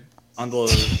the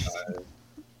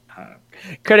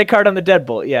credit card on the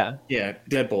deadbolt, yeah. Yeah,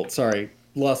 deadbolt, sorry.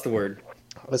 Lost the word.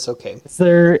 It's okay. Is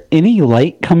there any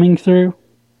light coming through?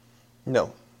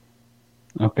 No.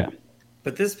 Okay.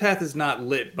 But this path is not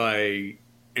lit by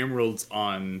emeralds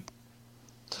on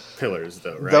pillars,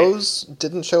 though, right? Those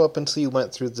didn't show up until you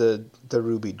went through the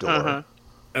ruby door. Uh-huh.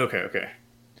 Okay.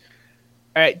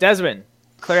 All right, Desmond,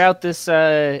 clear out this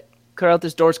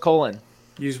door's colon.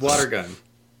 Use water gun.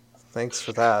 Thanks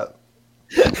for that.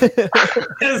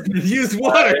 Use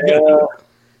water gun.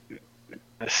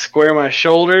 I square my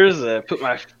shoulders,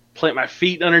 plant my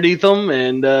feet underneath them,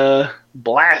 and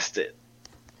blast it.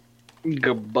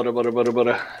 Go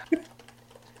butter.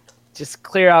 Just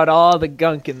clear out all the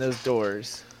gunk in those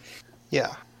doors.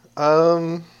 Yeah.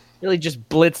 Really just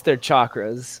blitz their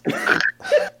chakras.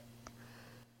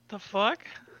 The fuck?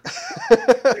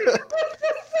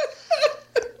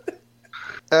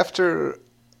 After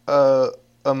a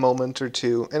moment or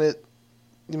two, and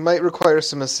you might require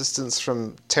some assistance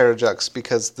from Terrajux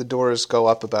because the doors go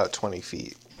up about 20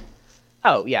 feet.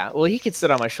 Oh, yeah. Well, he can sit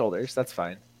on my shoulders. That's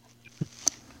fine.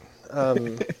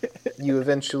 You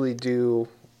eventually do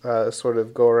sort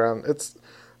of go around. It's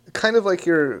kind of like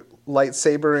you're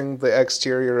lightsabering the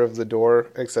exterior of the door,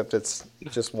 except it's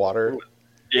just water.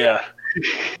 Yeah.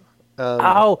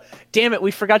 Oh, damn it.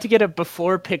 We forgot to get a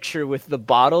before picture with the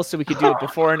bottle so we could do a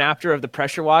before and after of the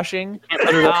pressure washing. Can't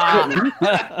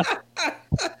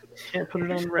put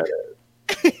it on Reddit.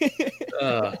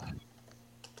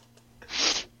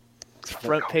 It's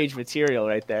front page material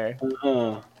right there.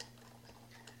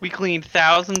 We cleaned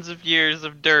thousands of years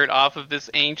of dirt off of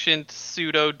this ancient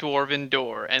pseudo-dwarven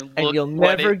door, and you'll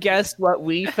never guess what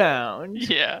we found.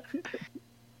 Yeah.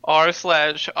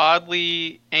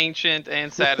 r/oddly ancient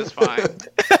and satisfying.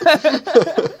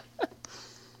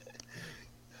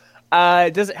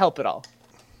 Does it help at all?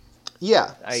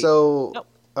 Yeah.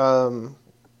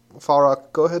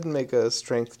 Falrock, go ahead and make a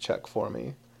strength check for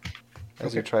me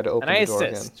as you try to open the door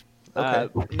assist. again.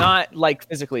 Okay. Not like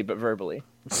physically, but verbally.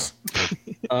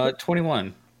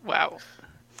 21. Wow.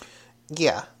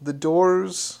 Yeah, the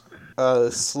doors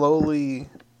slowly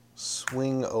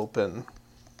swing open.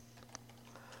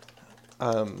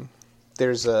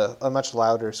 There's a much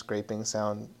louder scraping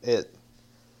sound. It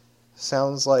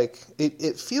sounds like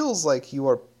it feels like you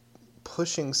are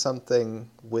pushing something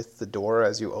with the door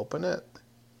as you open it.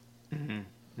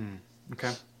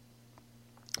 Okay.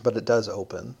 But it does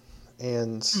open.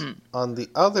 And on the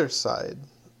other side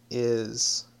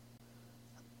is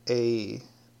a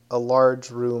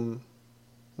large room,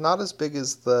 not as big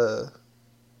as the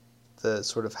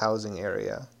sort of housing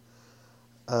area,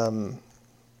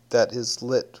 that is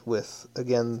lit with,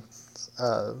 again,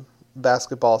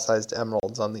 basketball-sized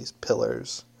emeralds on these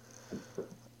pillars.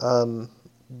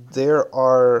 There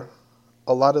are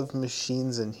a lot of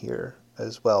machines in here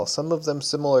as well, some of them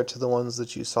similar to the ones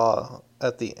that you saw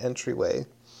at the entryway,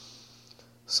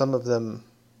 some of them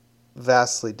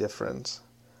vastly different.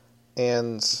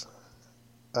 And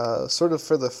sort of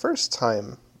for the first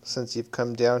time since you've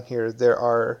come down here, there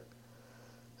are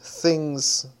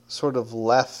things sort of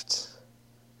left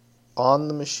on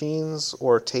the machines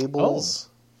or tables.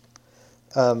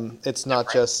 It's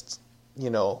not just,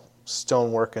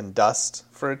 stonework and dust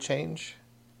for a change.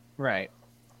 Right.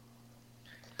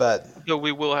 But Though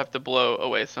we will have to blow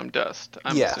away some dust.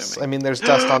 I'm yes, assuming. I mean there's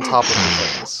dust on top of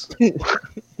the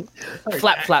things.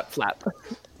 Flap, flap, flap.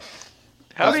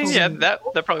 I mean, yeah, that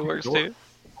probably works too.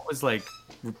 What was like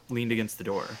leaned against the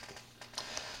door?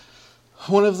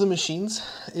 One of the machines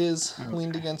is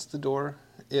leaned against the door.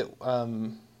 It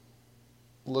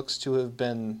looks to have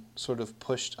been sort of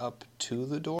pushed up to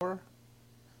the door.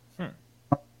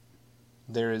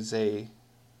 There is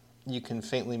you can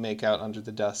faintly make out under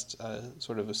the dust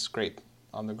sort of a scrape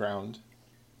on the ground.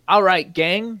 All right,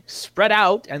 gang, spread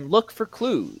out and look for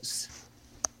clues.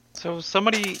 So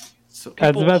somebody So I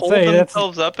was people about to hold say, that's-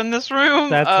 themselves up in this room.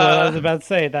 That's what I was about to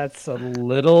say. That's a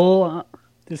little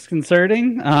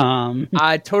disconcerting.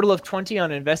 A total of 20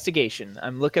 on investigation.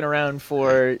 I'm looking around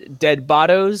for dead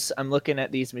bottos. I'm looking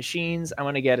at these machines. I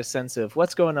want to get a sense of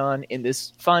what's going on in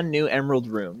this fun new emerald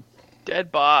room.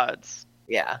 Dead bods.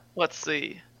 Yeah. Let's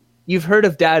see. You've heard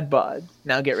of Dad Bod.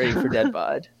 Now get ready for Dead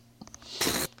Bod.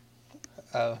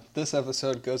 This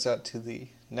episode goes out to the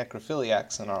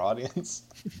necrophiliacs in our audience.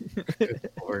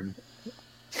 Lord.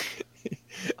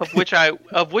 Of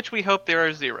which we hope there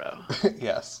are 0.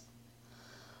 Yes.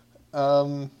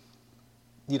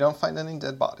 You don't find any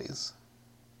dead bodies.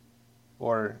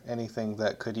 Or anything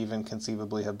that could even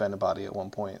conceivably have been a body at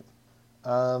one point.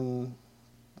 The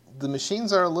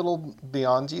machines are a little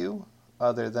beyond you,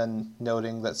 other than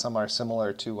noting that some are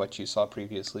similar to what you saw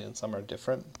previously and some are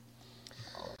different.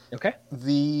 Okay.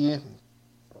 The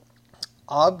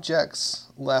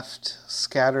objects left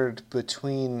scattered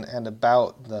between and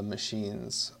about the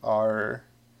machines are...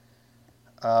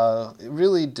 it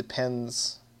really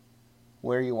depends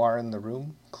where you are in the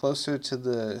room. Closer to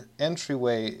the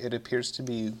entryway, it appears to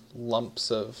be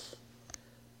lumps of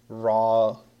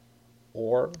raw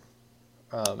ore.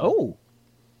 Oh,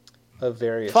 Of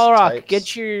various Falrock,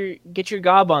 types. get your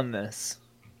gob on this.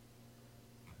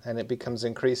 And it becomes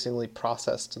increasingly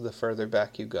processed the further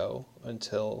back you go,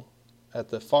 until at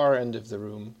the far end of the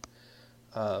room,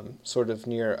 sort of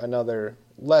near another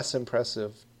less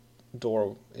impressive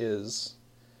door,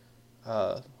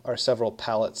 are several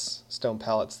pallets, stone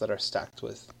pallets that are stacked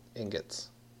with ingots.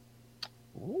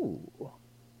 Ooh.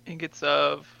 Ingots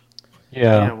of.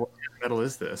 yeah. What kind of metal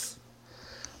is this?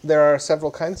 There are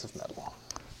several kinds of metal.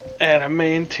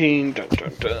 Adamantine. Dun,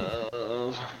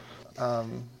 dun,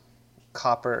 dun.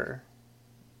 Copper,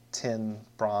 tin,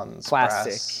 bronze,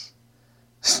 Plastic.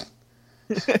 brass.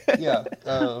 Yeah,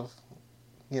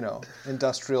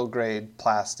 industrial grade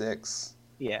plastics,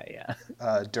 Yeah.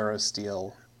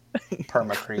 Durasteel,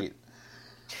 permacrete.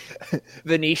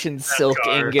 Venetian silk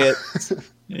car. ingot.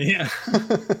 Yeah.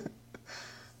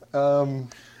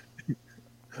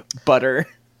 Butter.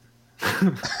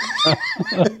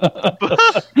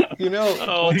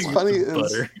 What's funny is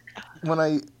Butter. when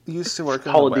I used to work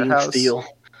in the Paladine warehouse, steel.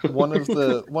 one of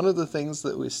the things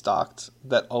that we stocked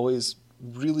that always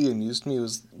really amused me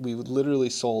was we literally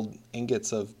sold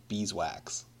ingots of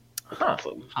beeswax.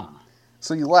 Awesome.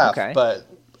 So you laugh, Okay. but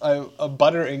a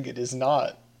butter ingot is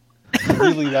not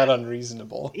really that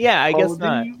unreasonable. Yeah, I guess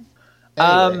not.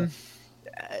 Anyway,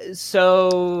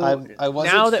 So I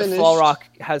wasn't now that finished. Falrock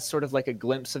has sort of like a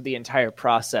glimpse of the entire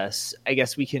process, I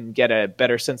guess we can get a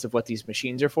better sense of what these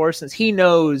machines are for, since he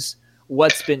knows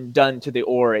what's been done to the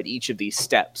ore at each of these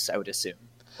steps, I would assume.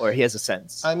 Or he has a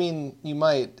sense. I mean, you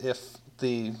might if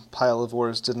the pile of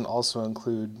ores didn't also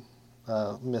include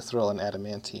mithril and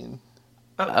adamantine,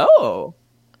 Oh.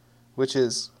 which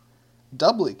is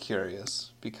doubly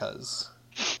curious because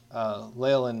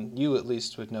Leyland, you at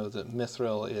least would know that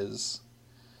mithril is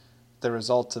the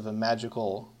result of a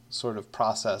magical sort of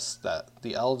process that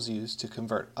the elves use to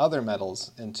convert other metals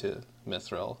into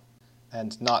mithril,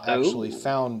 and not actually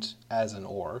found as an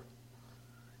ore.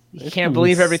 You can't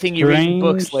believe everything you read in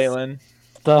books, Strange Leyland.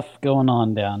 Stuff going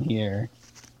on down here.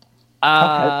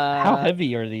 How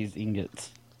heavy are these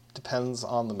ingots? Depends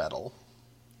on the metal.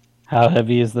 How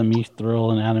heavy is the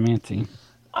mithril and adamantine?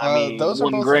 I mean, those are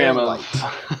 1 both gram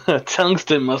very of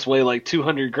tungsten must weigh like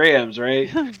 200 grams, right?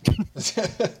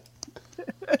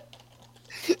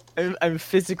 I'm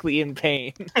physically in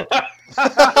pain.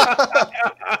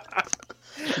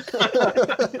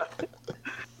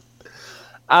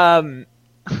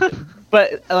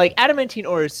 But like adamantine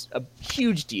ore is a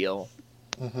huge deal,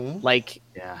 like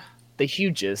the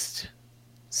hugest.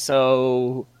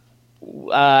 So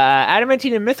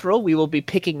adamantine and mithril, we will be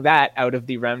picking that out of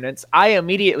the remnants. I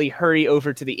immediately hurry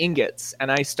over to the ingots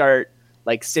and I start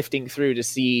like sifting through to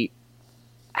see,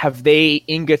 have they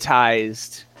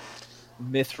ingotized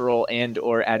mithril and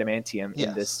or adamantium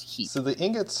in this heap? So the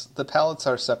ingots, the pallets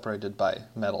are separated by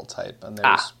metal type, and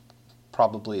there's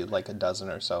probably like a dozen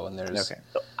or so, and there's... Okay.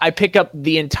 I pick up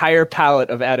the entire pallet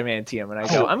of adamantium and I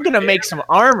go, I'm going to make some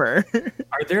armor.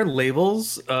 Are there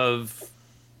labels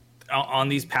on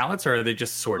these pallets, or are they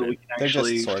just So sorted? we can They're just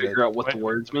actually sorted. figure out what the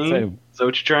words mean. So- Is that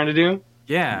what you're trying to do?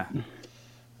 Yeah.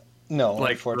 No,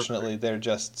 Like- unfortunately, they're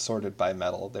just sorted by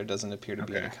metal. There doesn't appear to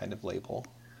be Okay. any kind of label.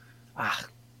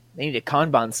 They need a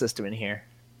Kanban system in here.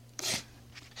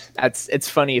 It's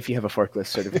funny if you have a forklift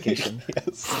certification.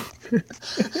 Yes.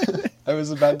 I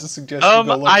was about to suggest you go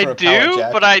look I for a pallet do,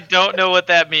 jack. but I don't know what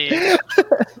that means.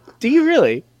 Do you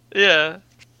really? Yeah.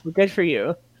 Well, good for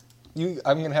you.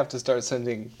 I'm gonna have to start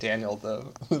sending Daniel the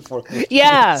forklift.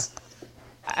 Yeah. memes.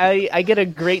 I get a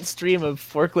great stream of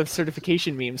forklift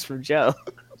certification memes from Joe.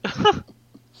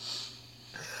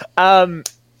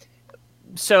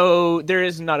 So there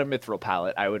is not a mithril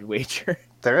palette, I would wager.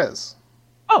 There is.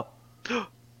 Oh.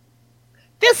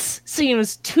 This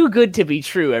seems too good to be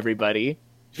true, everybody.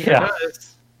 Yeah.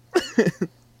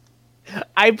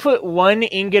 I put 1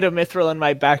 ingot of mithril in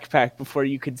my backpack before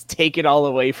you could take it all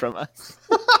away from us.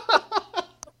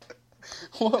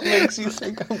 What makes you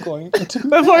think I'm going to do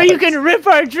Before that? you can rip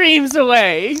our dreams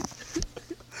away.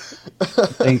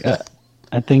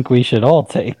 I think we should all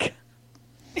take.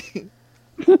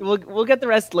 We'll get the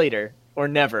rest later or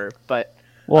never, but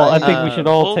Well, I think we should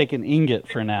all well- take an ingot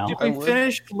for now. Did I we would.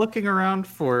 finish looking around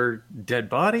for dead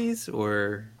bodies,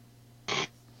 or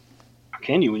How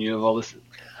can you when you have all this?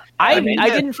 I yeah,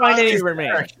 didn't find any bodies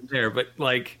remains. are there? But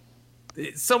like,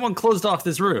 someone closed off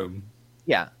this room.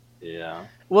 Yeah. Yeah.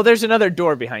 Well, there's another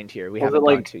door behind here we Was haven't it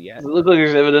like- gone to yet. Does it look like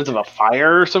there's evidence of a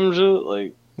fire or some shit?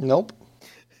 Like, Nope.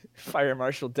 Fire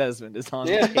Marshal Desmond is on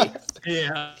Yeah. the case.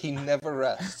 Yeah. He never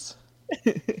rests.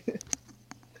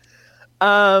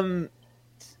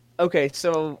 Okay,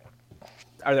 so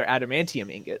are there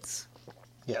adamantium ingots?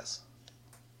 Yes.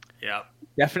 Yeah.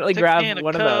 Definitely Took grab me in a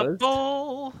one of those.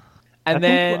 couple. I And think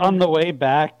then on the way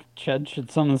back, Ched should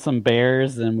summon some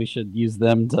bears, and we should use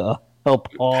them to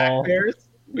help Paul. Bears?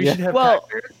 We Yeah. should have Well-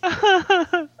 pack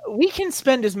bears? we can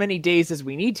spend as many days as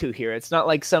we need to here. It's not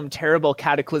like some terrible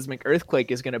cataclysmic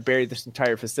earthquake is going to bury this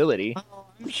entire facility.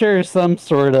 I'm sure some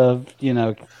sort of,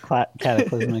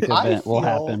 cataclysmic I event will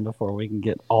feel- happen before we can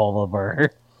get all of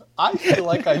our. I feel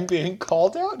like I'm being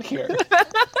called out here.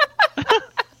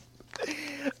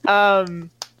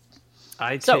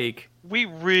 I So- take We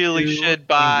really Two should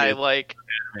buy ingots. like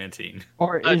Adamantine.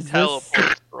 Or a is this,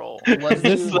 teleport scroll. Let's is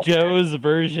this do- Joe's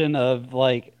version of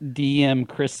like DM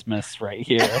Christmas right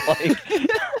here? Like,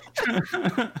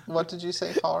 What did you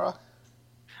say, Falrock?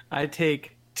 I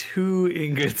take 2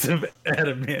 ingots of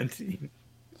adamantine.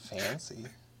 Fancy.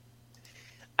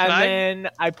 And Can I- then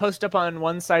I post up on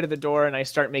one side of the door and I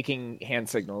start making hand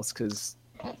signals because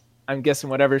I'm guessing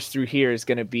whatever's through here is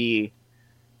going to be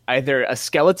either a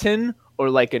skeleton or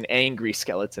like an angry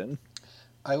skeleton.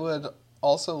 I would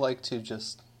also like to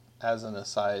just, as an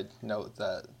aside, note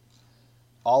that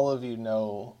all of you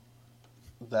know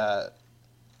that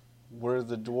were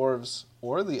the dwarves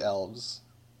or the elves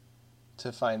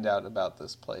to find out about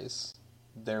this place,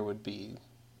 there would be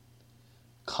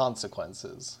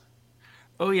consequences.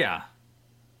 Oh, yeah.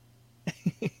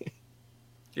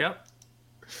 Yep.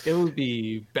 It would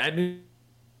be bad news.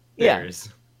 Yeah. Bears.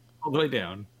 All the way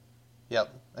down. Yep.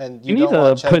 And You you need don't to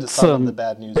want Ched put to summon some- the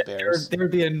bad news bears. There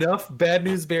would be enough bad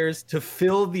news bears to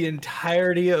fill the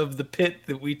entirety of the pit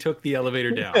that we took the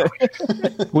elevator down.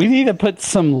 we need to put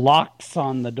some locks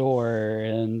on the door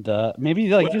and maybe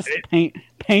like just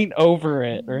paint over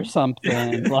it or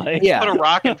something. Like, Yeah. Put a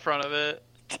rock in front of it.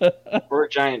 or a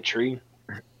giant tree.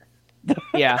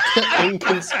 Yeah.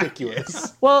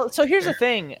 Inconspicuous. Well, so here's the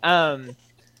thing.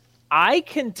 I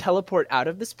can teleport out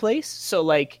of this place. So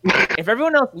like if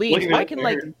everyone else leaves, Look at I can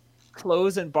like there.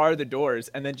 close and bar the doors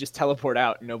and then just teleport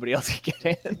out and nobody else can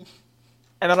get in.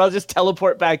 And then I'll just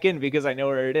teleport back in because I know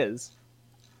where it is.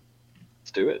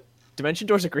 Let's do it. Dimension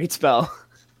Door's a great spell.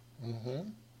 Hmm.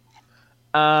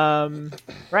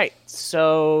 Right.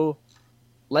 So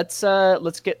let's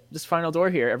get this final door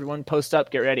here. Everyone post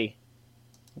up, get ready.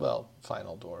 Well,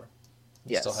 final door.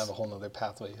 You Yes. still have a whole nother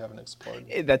pathway you haven't explored.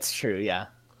 That's true, yeah.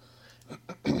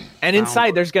 And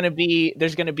inside there's gonna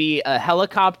be a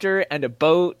helicopter and a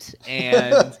boat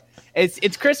and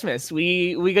it's Christmas.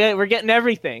 We're getting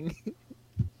everything.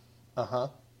 Uh-huh.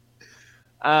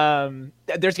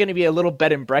 There's gonna be a little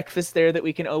bed and breakfast there that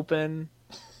we can open.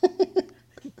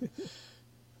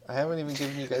 I haven't even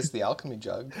given you guys the alchemy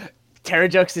jug.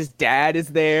 Terrajux' dad is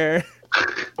there.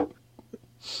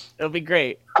 It'll be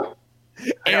great.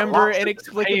 Amber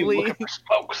inexplicably.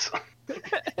 Smokes.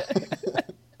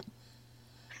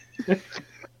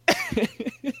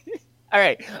 All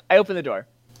right, I open the door.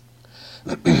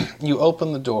 You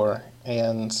open the door,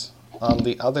 and on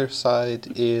the other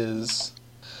side is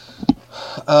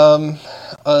a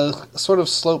sort of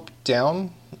slope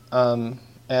down,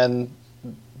 and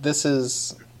this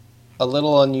is a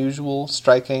little unusual,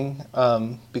 striking,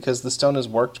 because the stone is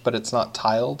worked, but it's not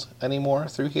tiled anymore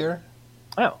through here.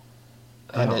 Oh.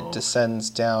 And it descends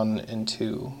down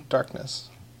into darkness.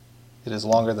 It is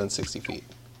longer than 60 feet.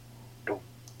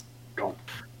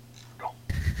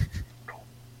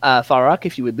 Falrock,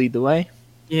 if you would lead the way.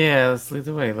 Yeah, let's lead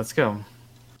the way. Let's go.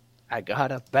 I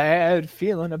got a bad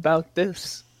feeling about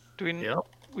this. Do we? Yep.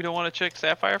 We don't want to check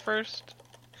Sapphire first.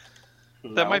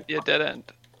 That might be a dead end.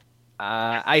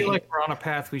 I feel like we're on a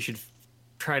path. We should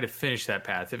try to finish that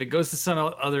path. If it goes to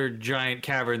some other giant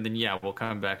cavern, then yeah, we'll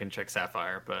come back and check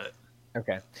Sapphire. But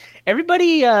okay,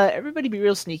 everybody be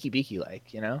real sneaky beaky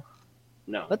like, you know.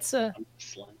 No. Let's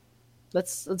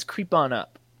creep on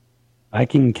up. I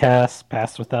can cast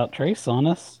Pass Without Trace on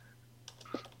us.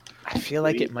 I feel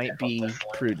like it might be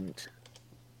prudent.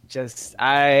 Just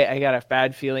I got a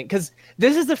bad feeling because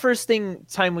this is the first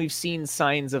time we've seen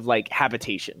signs of like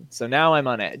habitation. So now I'm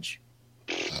on edge.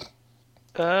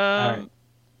 Right.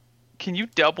 Can you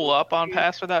double up on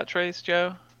Pass Without Trace,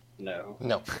 Joe? No.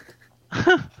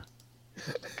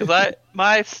 Because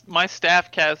my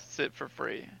staff casts it for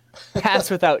free. Pass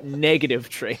without negative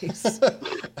trace.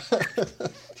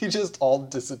 You just all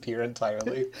disappear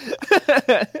entirely.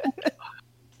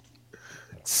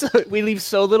 So we leave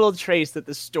so little trace that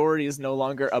the story is no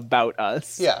longer about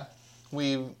us. Yeah,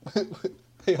 I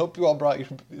hope you all brought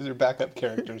your backup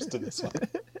characters to this one.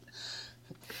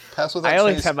 Pass Without I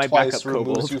always Trace have my twice backup removes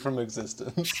kobold. you from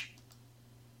existence.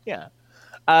 Yeah.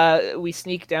 We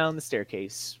sneak down the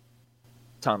staircase,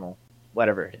 tunnel,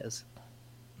 whatever it is.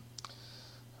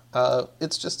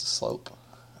 It's just a slope.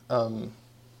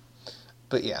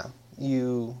 But yeah,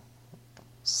 you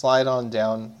slide on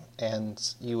down,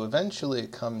 and you eventually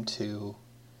come to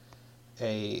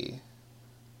a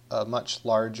much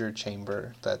larger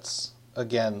chamber that's,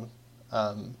 again,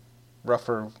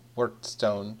 rougher worked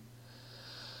stone.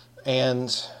 And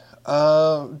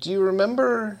do you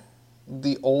remember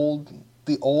the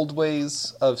old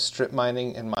ways of strip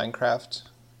mining in Minecraft,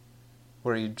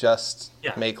 where you just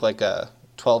make like a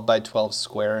 12 by 12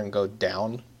 square and go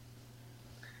down?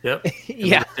 Yep.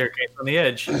 Yeah. The staircase on the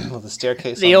edge. With the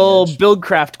staircase The on old the edge.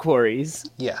 Buildcraft quarries.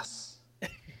 Yes.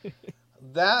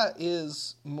 That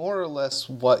is more or less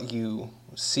what you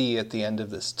see at the end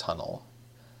of this tunnel.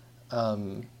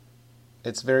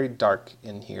 It's very dark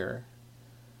in here,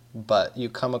 but you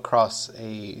come across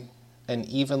an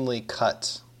evenly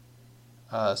cut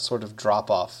sort of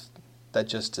drop-off that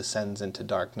just descends into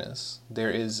darkness.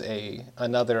 There is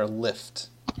another lift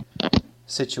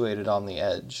situated on the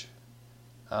edge.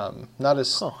 Not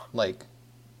as like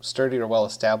sturdy or well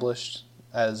established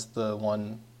as the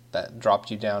one that dropped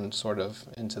you down sort of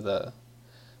into the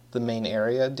main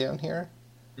area down here.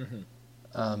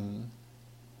 Mm-hmm.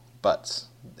 But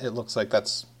it looks like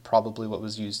that's probably what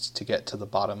was used to get to the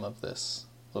bottom of this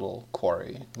little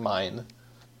quarry mine.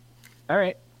 All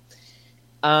right.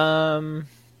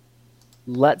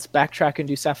 Let's backtrack and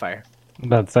do Sapphire. I'm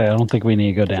about to say, I don't think we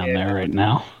need to go down there right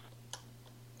now.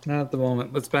 Not at the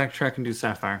moment. Let's backtrack and do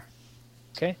Sapphire.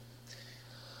 Okay.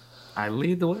 I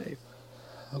lead the way.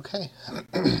 Okay.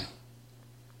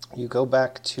 You go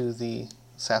back to the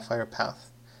Sapphire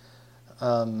path.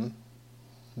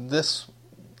 This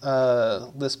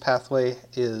pathway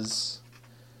is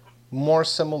more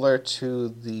similar to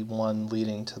the one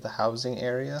leading to the housing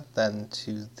area than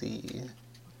to the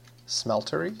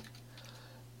smeltery.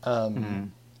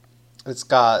 It's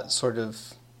got sort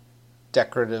of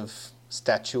decorative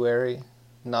statuary,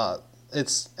 and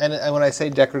when I say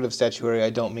decorative statuary, I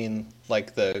don't mean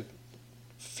like the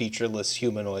featureless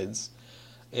humanoids.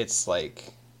 It's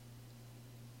like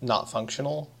not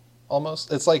functional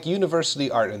almost. It's like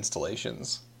university art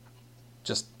installations,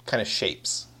 just kind of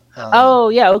shapes. Oh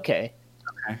yeah, okay.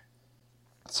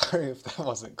 Sorry if that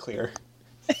wasn't clear.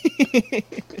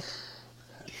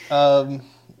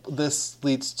 This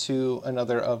leads to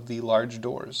another of the large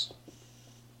doors.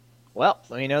 Well,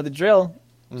 we know the drill.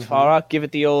 Falrock, give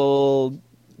it the old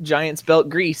giant's belt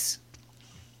grease.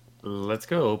 Let's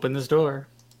go. Open this door.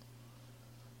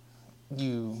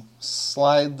 You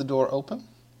slide the door open,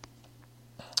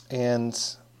 and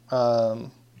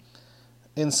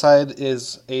inside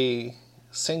is a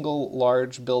single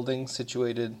large building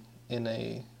situated in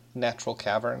a natural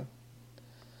cavern.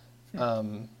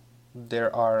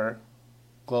 There are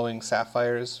glowing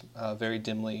sapphires, very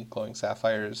dimly glowing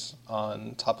sapphires,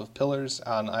 on top of pillars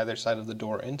on either side of the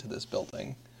door into this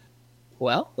building.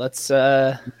 Well, let's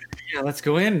Yeah, let's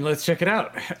go in. Let's check it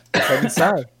out. head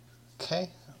inside. Okay.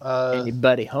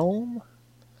 Anybody home?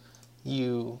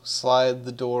 You slide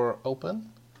the door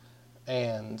open,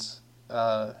 and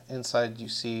inside you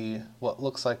see what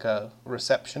looks like a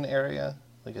reception area,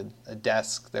 like a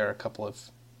desk. There are a couple of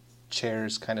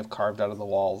chairs kind of carved out of the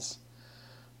walls,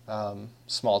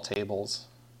 small tables.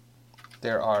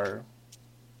 There are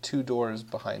 2 doors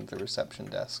behind the reception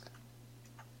desk,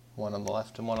 one on the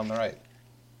left and one on the right.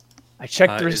 I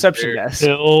checked the Is reception there- desk.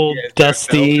 Still Yeah,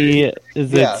 dusty.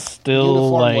 Is Yeah, it still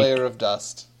uniform like layer of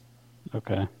dust.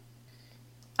 okay?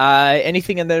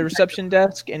 Anything in the reception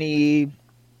desk? Any,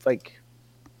 like,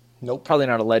 Nope. probably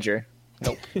not a ledger.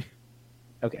 Nope.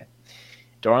 Okay.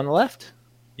 Door on the left?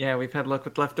 Yeah, we've had luck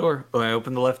with left door. Oh, I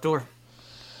opened the left door.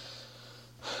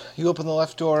 You open the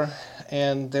left door,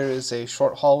 and there is a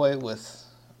short hallway with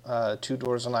 2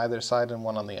 doors on either side and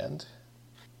one on the end.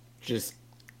 Just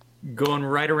going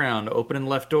right around, opening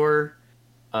left door,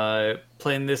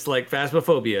 playing this like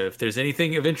Phasmophobia. If there's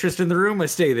anything of interest in the room, I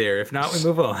stay there. If not, we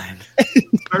move on.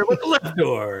 Start with the left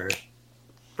door.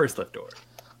 First left door.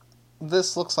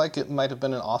 This looks like it might have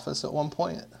been an office at one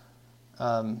point.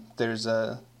 There's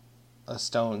a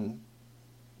stone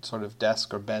sort of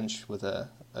desk or bench with a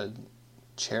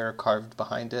chair carved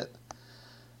behind it.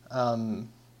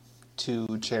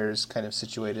 2 chairs kind of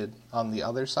situated on the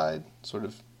other side, sort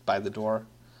of by the door.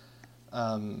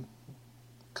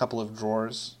 Couple of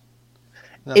drawers.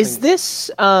 Is this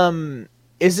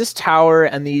tower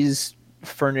and these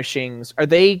furnishings, are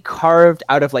they carved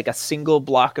out of like a single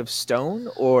block of stone,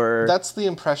 or That's the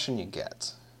impression you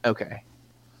get. okay?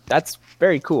 That's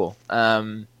very cool.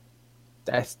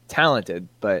 That's talented,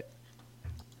 but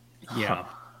Yeah.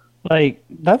 Like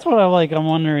that's what I like. I'm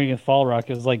wondering if Fall Rock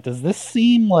is like. Does this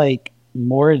seem like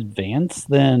more advanced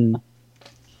than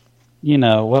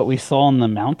what we saw in the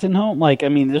mountain home? Like, I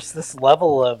mean, there's this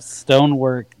level of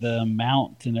stonework, the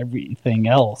mount, and everything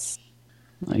else.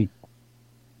 Like,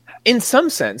 in some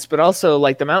sense, but also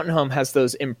like the mountain home has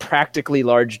those impractically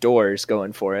large doors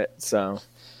going for it. So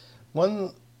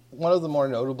One of the more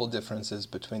notable differences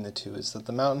between the two is that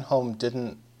the mountain home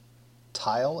didn't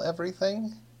tile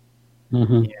everything.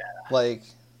 mhm. Like,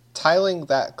 tiling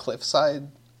that cliffside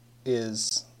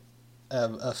is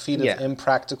a feat of Yeah.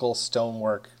 impractical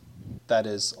stonework that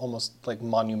is almost like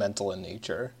monumental in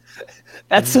nature.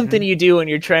 that's something you do when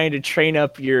you're trying to train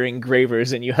up your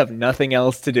engravers and you have nothing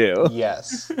else to do.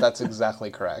 Yes, that's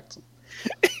exactly correct.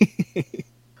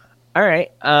 All right.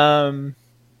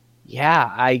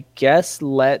 Yeah, I guess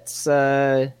let's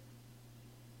so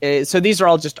these are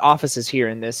all just offices here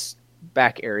in this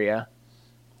back area,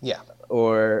 Yeah.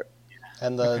 or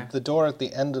And the door at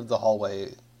the end of the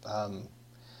hallway,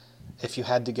 if you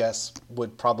had to guess,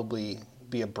 would probably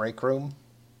be a break room.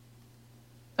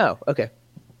 oh, okay.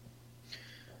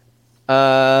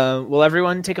 Will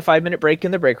everyone take a 5-minute break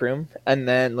in the break room, and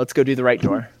then let's go do the right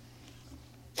door.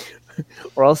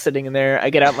 We're all sitting in there. I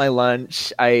get out my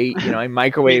lunch. I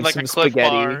microwave Like some a Cliff spaghetti.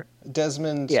 Bar.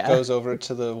 Desmond Yeah. goes over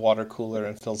to the water cooler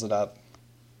and fills it up,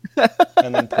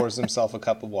 and then pours himself a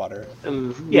cup of water.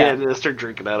 And Yeah. yeah, start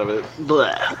drinking out of it.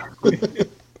 Blah.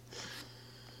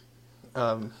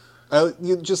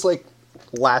 You just like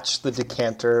latch the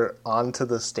decanter onto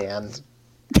the stand.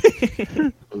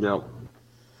 No.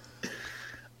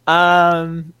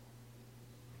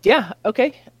 Yeah,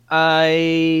 okay.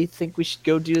 I think we should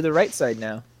go do the right side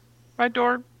now. Right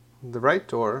door. The right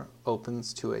door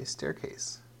opens to a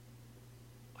staircase.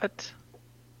 What?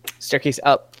 Staircase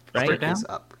up, right? Staircase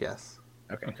up, yes.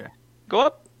 Okay. Go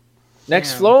up.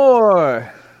 Next Damn.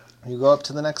 floor. You go up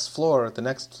to the next floor. The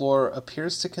next floor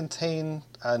appears to contain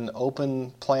an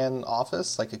open plan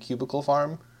office, like a cubicle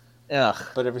farm, Ugh.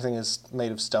 but everything is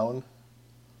made of stone.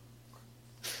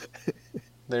 I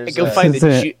There's go a- find This the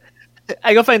is ju-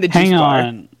 I go find the juice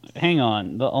bar. Hang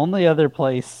on. The only other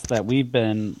place that we've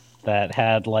been that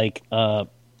had like a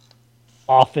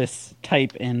office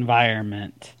type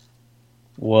environment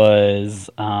was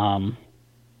The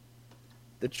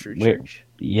True Where- Church.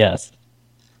 yes.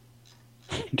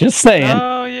 Just saying.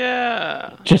 Oh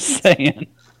yeah. Just saying.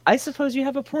 I suppose you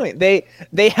have a point. They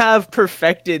have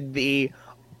perfected the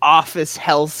office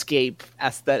hellscape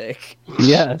aesthetic.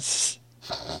 Yes.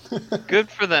 Good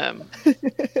for them.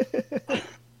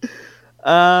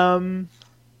 All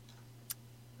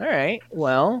right.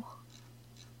 Well,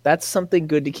 that's something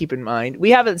good to keep in mind. We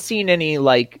haven't seen any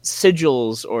like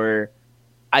sigils or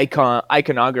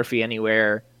iconography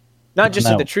anywhere. Not just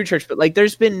No. at the True Church, but like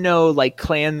there's been no like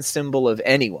clan symbol of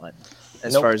anyone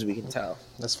as Nope. far as we can tell.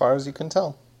 as far as you can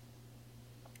tell.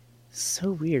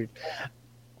 So weird.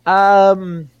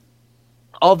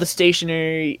 All the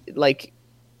stationery, like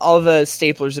all the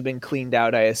staplers have been cleaned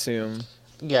out, I assume.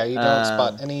 Yeah, you don't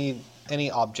spot any Any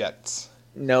objects?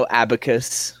 No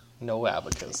abacus. No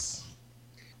abacus.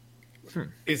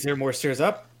 Is there more stairs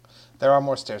up? There are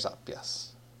more stairs up,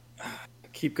 yes.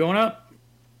 Keep going up.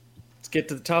 Let's get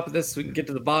to the top of this so we can get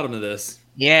to the bottom of this.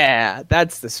 Yeah,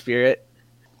 that's the spirit.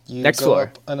 You Next go floor.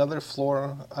 up another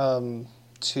floor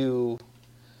to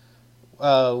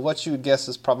what you would guess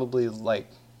is probably like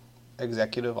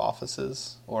executive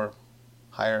offices or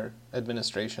higher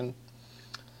administration.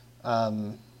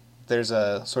 There's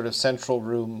a sort of central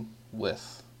room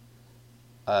with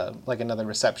like another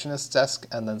receptionist's desk,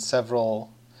 and then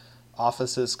several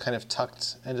offices kind of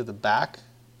tucked into the back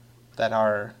that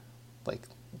are like,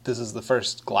 this is the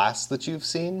first glass that you've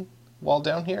seen while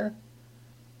down here.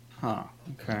 Huh.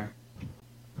 Okay.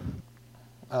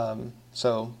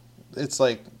 So it's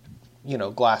like,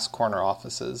 glass corner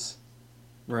offices.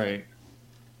 Right.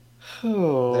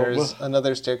 There's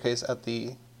another staircase at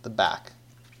the back.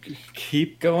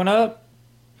 Keep going up.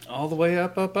 All the way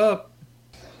up, up, up.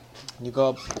 You go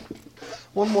up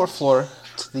one more floor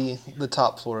to the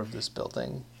top floor of this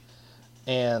building.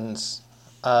 And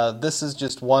this is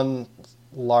just one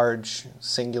large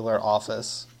singular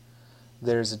office.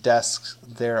 There's a desk.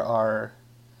 There are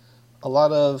a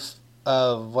lot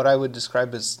of what I would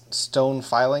describe as stone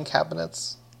filing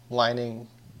cabinets lining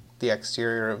the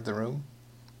exterior of the room.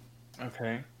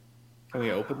 Okay. Can we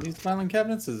open these filing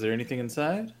cabinets? Is there anything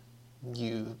inside?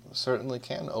 You certainly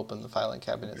can open the filing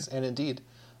cabinets, and indeed,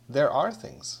 there are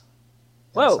things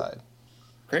Whoa. inside.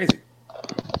 Crazy.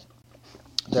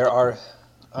 There are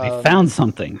I found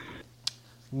something.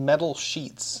 metal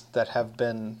sheets that have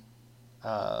been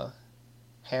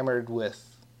hammered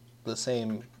with the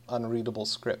same unreadable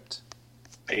script.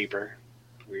 Paper.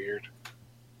 Weird.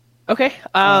 Okay.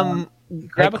 I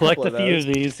Grab a collect couple a of few those.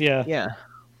 of these, yeah. Yeah.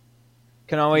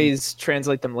 Can always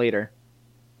translate them later.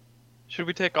 Should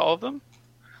we take all of them?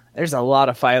 There's a lot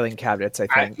of filing cabinets, I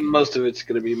think. Most of it's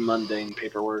going to be mundane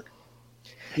paperwork.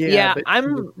 Yeah, but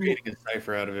I'm- creating a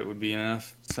cipher out of it would be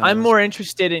enough. I'm more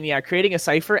interested in creating a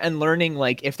cipher and learning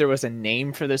like if there was a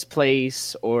name for this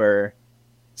place or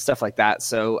stuff like that.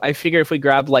 So I figure if we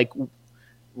grab like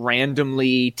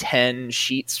randomly 10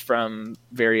 sheets from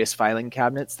various filing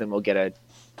cabinets, then we'll get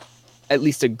at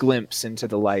least a glimpse into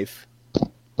the life.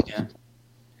 Yeah.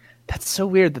 That's so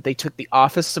weird that they took the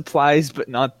office supplies but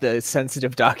not the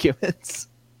sensitive documents.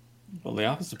 Well, the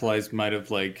office supplies might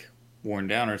have like worn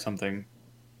down or something.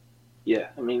 Yeah,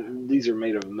 I mean, these are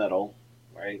made of metal,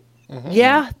 right? Mhm.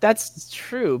 Yeah, that's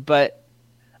true, but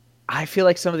I feel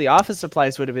like some of the office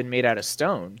supplies would have been made out of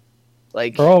stone.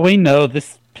 Like For all we know,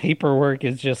 this paperwork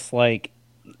is just like,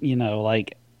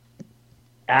 like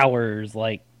hours,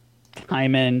 like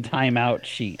time in, time out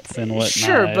sheets and whatnot.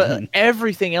 sure, but And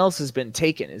everything else has been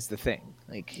taken is the thing.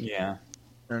 Like Yeah.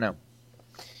 I don't know.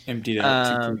 Emptied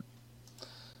out.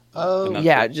 Enough.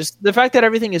 Yeah, just the fact that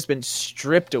everything has been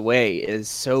stripped away is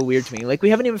so weird to me. Like we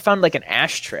haven't even found like an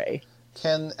ashtray.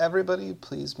 Can everybody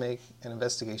please make an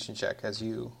investigation check as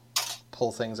you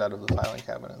pull things out of the filing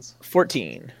cabinets?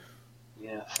 14.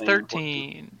 Yeah. same.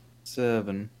 13.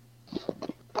 7.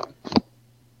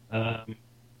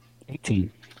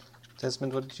 18.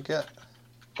 Desmond, what did you get?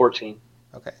 14.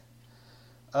 Okay.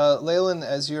 Leyland,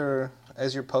 as you're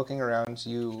poking around,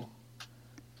 you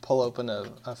pull open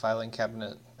a filing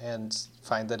cabinet and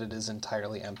find that it is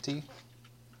entirely empty,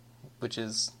 which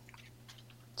is,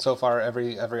 so far,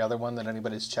 every other one that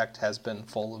anybody's checked has been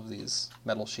full of these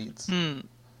metal sheets.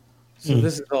 So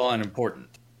this is all unimportant.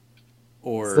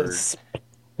 Or Is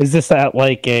this at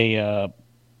like a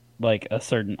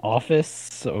certain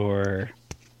office or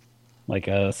like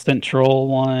a central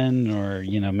one or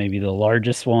maybe the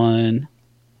largest one?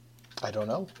 I don't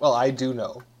know. Well, I do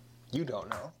know. You don't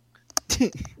know.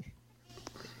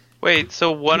 Wait,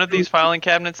 so one of these filing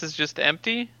cabinets is just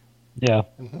empty? Yeah.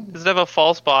 Does it have a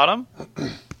false bottom?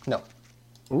 No.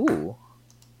 Ooh.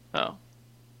 Oh.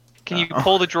 Can you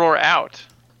pull the drawer out?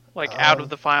 Like out of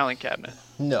the filing cabinet?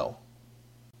 No.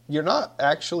 You're not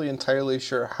actually entirely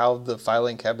sure how the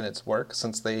filing cabinets work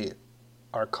since they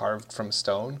are carved from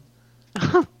stone.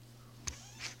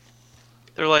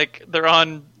 They're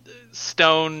on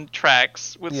stone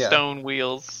tracks with Yeah. stone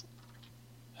wheels.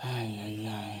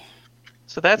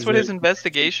 So that's what his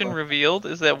investigation revealed,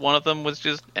 is that one of them was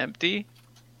just empty?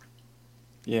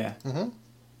 yeah.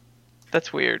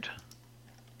 That's weird.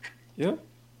 Yep.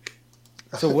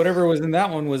 So whatever was in that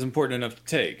one was important enough to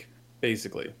take,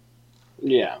 basically.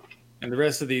 Yeah. And the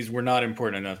rest of these were not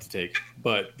important enough to take.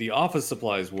 But the office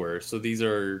supplies were, so these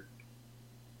are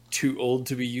too old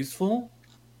to be useful.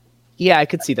 Yeah, I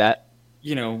could see that.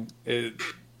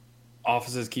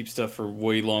 Offices keep stuff for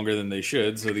way longer than they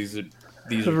should, so these are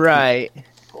Right.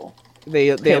 cool.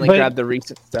 They only but- grab the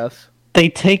recent stuff. They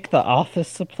take the office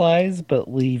supplies, but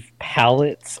leave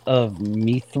pallets of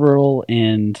mithril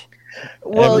and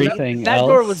Well, everything that else.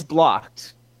 door was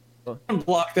blocked.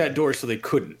 Block that door so they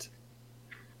couldn't.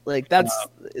 Like that's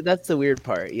the weird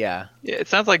part. Yeah, Yeah, it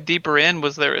sounds like deeper in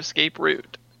was their escape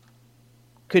route.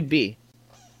 could be.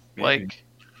 Like,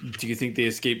 Do you think they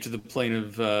escaped to the plane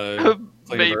of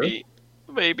plane of Earth?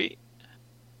 maybe.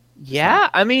 Yeah,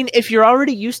 I mean, if you're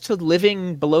already used to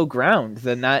living below ground,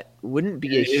 then that wouldn't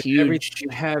be a If huge everything you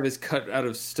have is cut out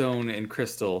of stone and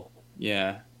crystal.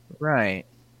 Yeah. right.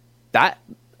 That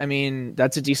I mean,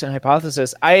 that's a decent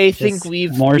hypothesis. I think Just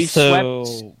we've more we've so.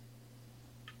 swept.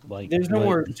 Like, There's no what-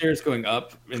 more stairs going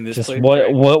up in this Just place. what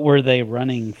right? what were they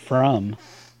running from?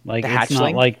 Like, The it's not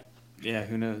hatchling? like Yeah,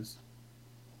 who knows?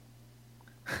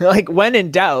 Like when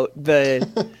in doubt,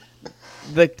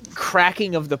 the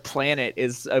cracking of the planet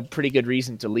is a pretty good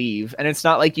reason to leave, and it's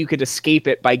not like you could escape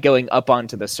it by going up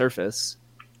onto the surface.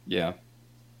 Yeah.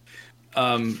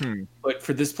 Hmm. But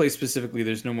for this place specifically,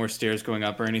 there's no more stairs going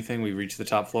up or anything. We reached the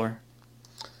top floor.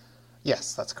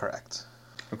 Yes, that's correct.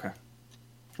 Okay.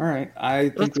 All right. I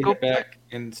think Let's we go get back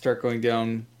and start going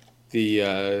down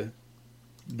the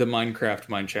Minecraft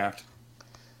mine shaft.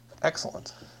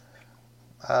 Excellent.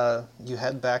 You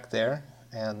head back there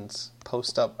and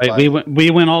post up. wait, by-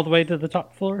 we went all the way to the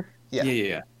top floor. Yeah.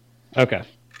 Yeah. Okay.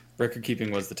 Record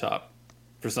keeping was the top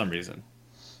for some reason.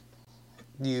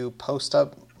 You post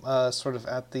up sort of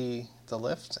at the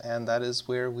lift, and that is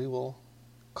where we will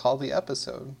call the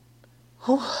episode.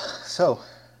 Whew. So,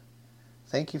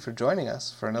 thank you for joining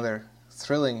us for another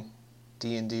thrilling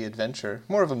D&D adventure.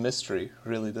 More of a mystery,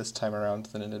 really, this time around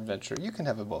than an adventure. You can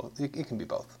have it both. It can be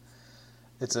both.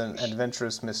 It's an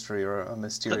adventurous mystery or a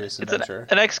mysterious It's adventure.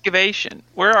 an excavation.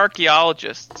 We're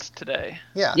archaeologists today.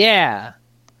 Yeah. Yeah,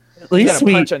 At least gotta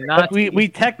we, punch a Nazi. we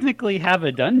technically have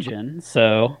a dungeon,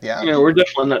 so Yeah. Yeah, we're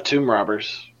definitely not tomb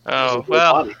robbers. Oh, Those are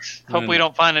well, bodies. hope we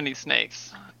don't find any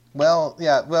snakes. Well,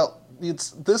 yeah. Well,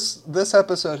 it's this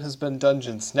episode has been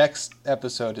dungeons. Next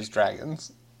episode is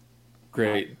dragons.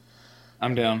 Great.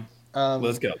 I'm down.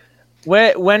 Let's go.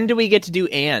 when do we get to do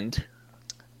and?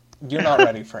 You're not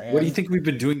ready for Anne. What do you think we've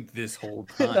been doing this whole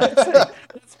time?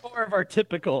 that's more of our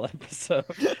typical episode.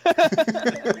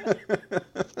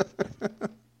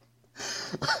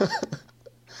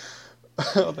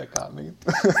 Oh, that got me.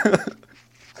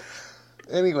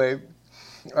 Anyway,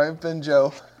 I've been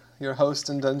Joe, your host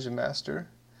and dungeon master.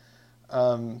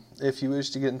 If you wish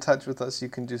to get in touch with us, you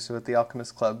can do so at the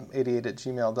Alchemist Club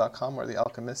 88@gmail.com or the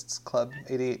Alchemists Club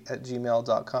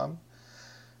 88@gmail.com.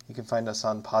 You can find us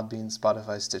on Podbean,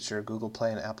 Spotify, Stitcher, Google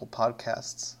Play, and Apple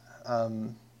Podcasts.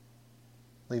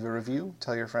 Leave a review.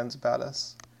 Tell your friends about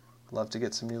us. Love to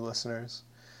get some new listeners.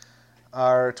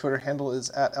 Our Twitter handle is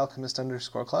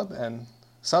 @alchemist_club, and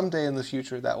someday in the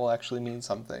future that will actually mean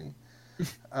something.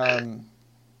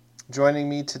 Joining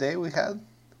me today we had...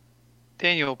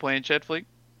 Daniel playing Shedfleet.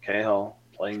 K-Hall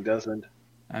playing Desmond.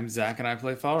 I'm Zach and I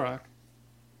play Fall Rock.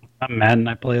 I'm Matt and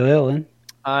I play Leyland.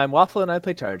 I'm Waffle and I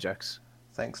play Tarjax.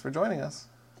 Thanks for joining us.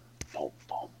 Boom,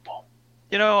 boom, boom.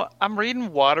 You know, I'm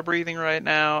reading Water Breathing right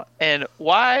now, and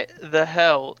why the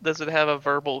hell does it have a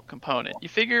verbal component? You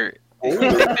think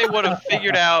they would have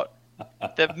figured out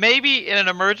that maybe in an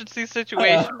emergency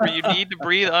situation where you need to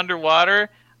breathe underwater,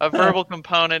 a verbal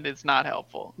component is not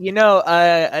helpful. You know,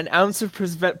 an ounce of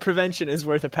prevention is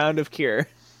worth a pound of cure.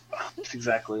 That's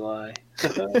exactly why.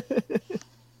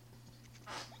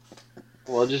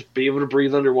 Well, just be able to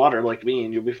breathe underwater like me,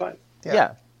 and you'll be fine.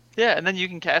 Yeah. Yeah, and then you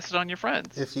can cast it on your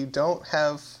friends. If you don't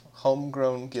have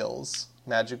homegrown gills,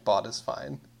 Magic Bot is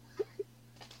fine.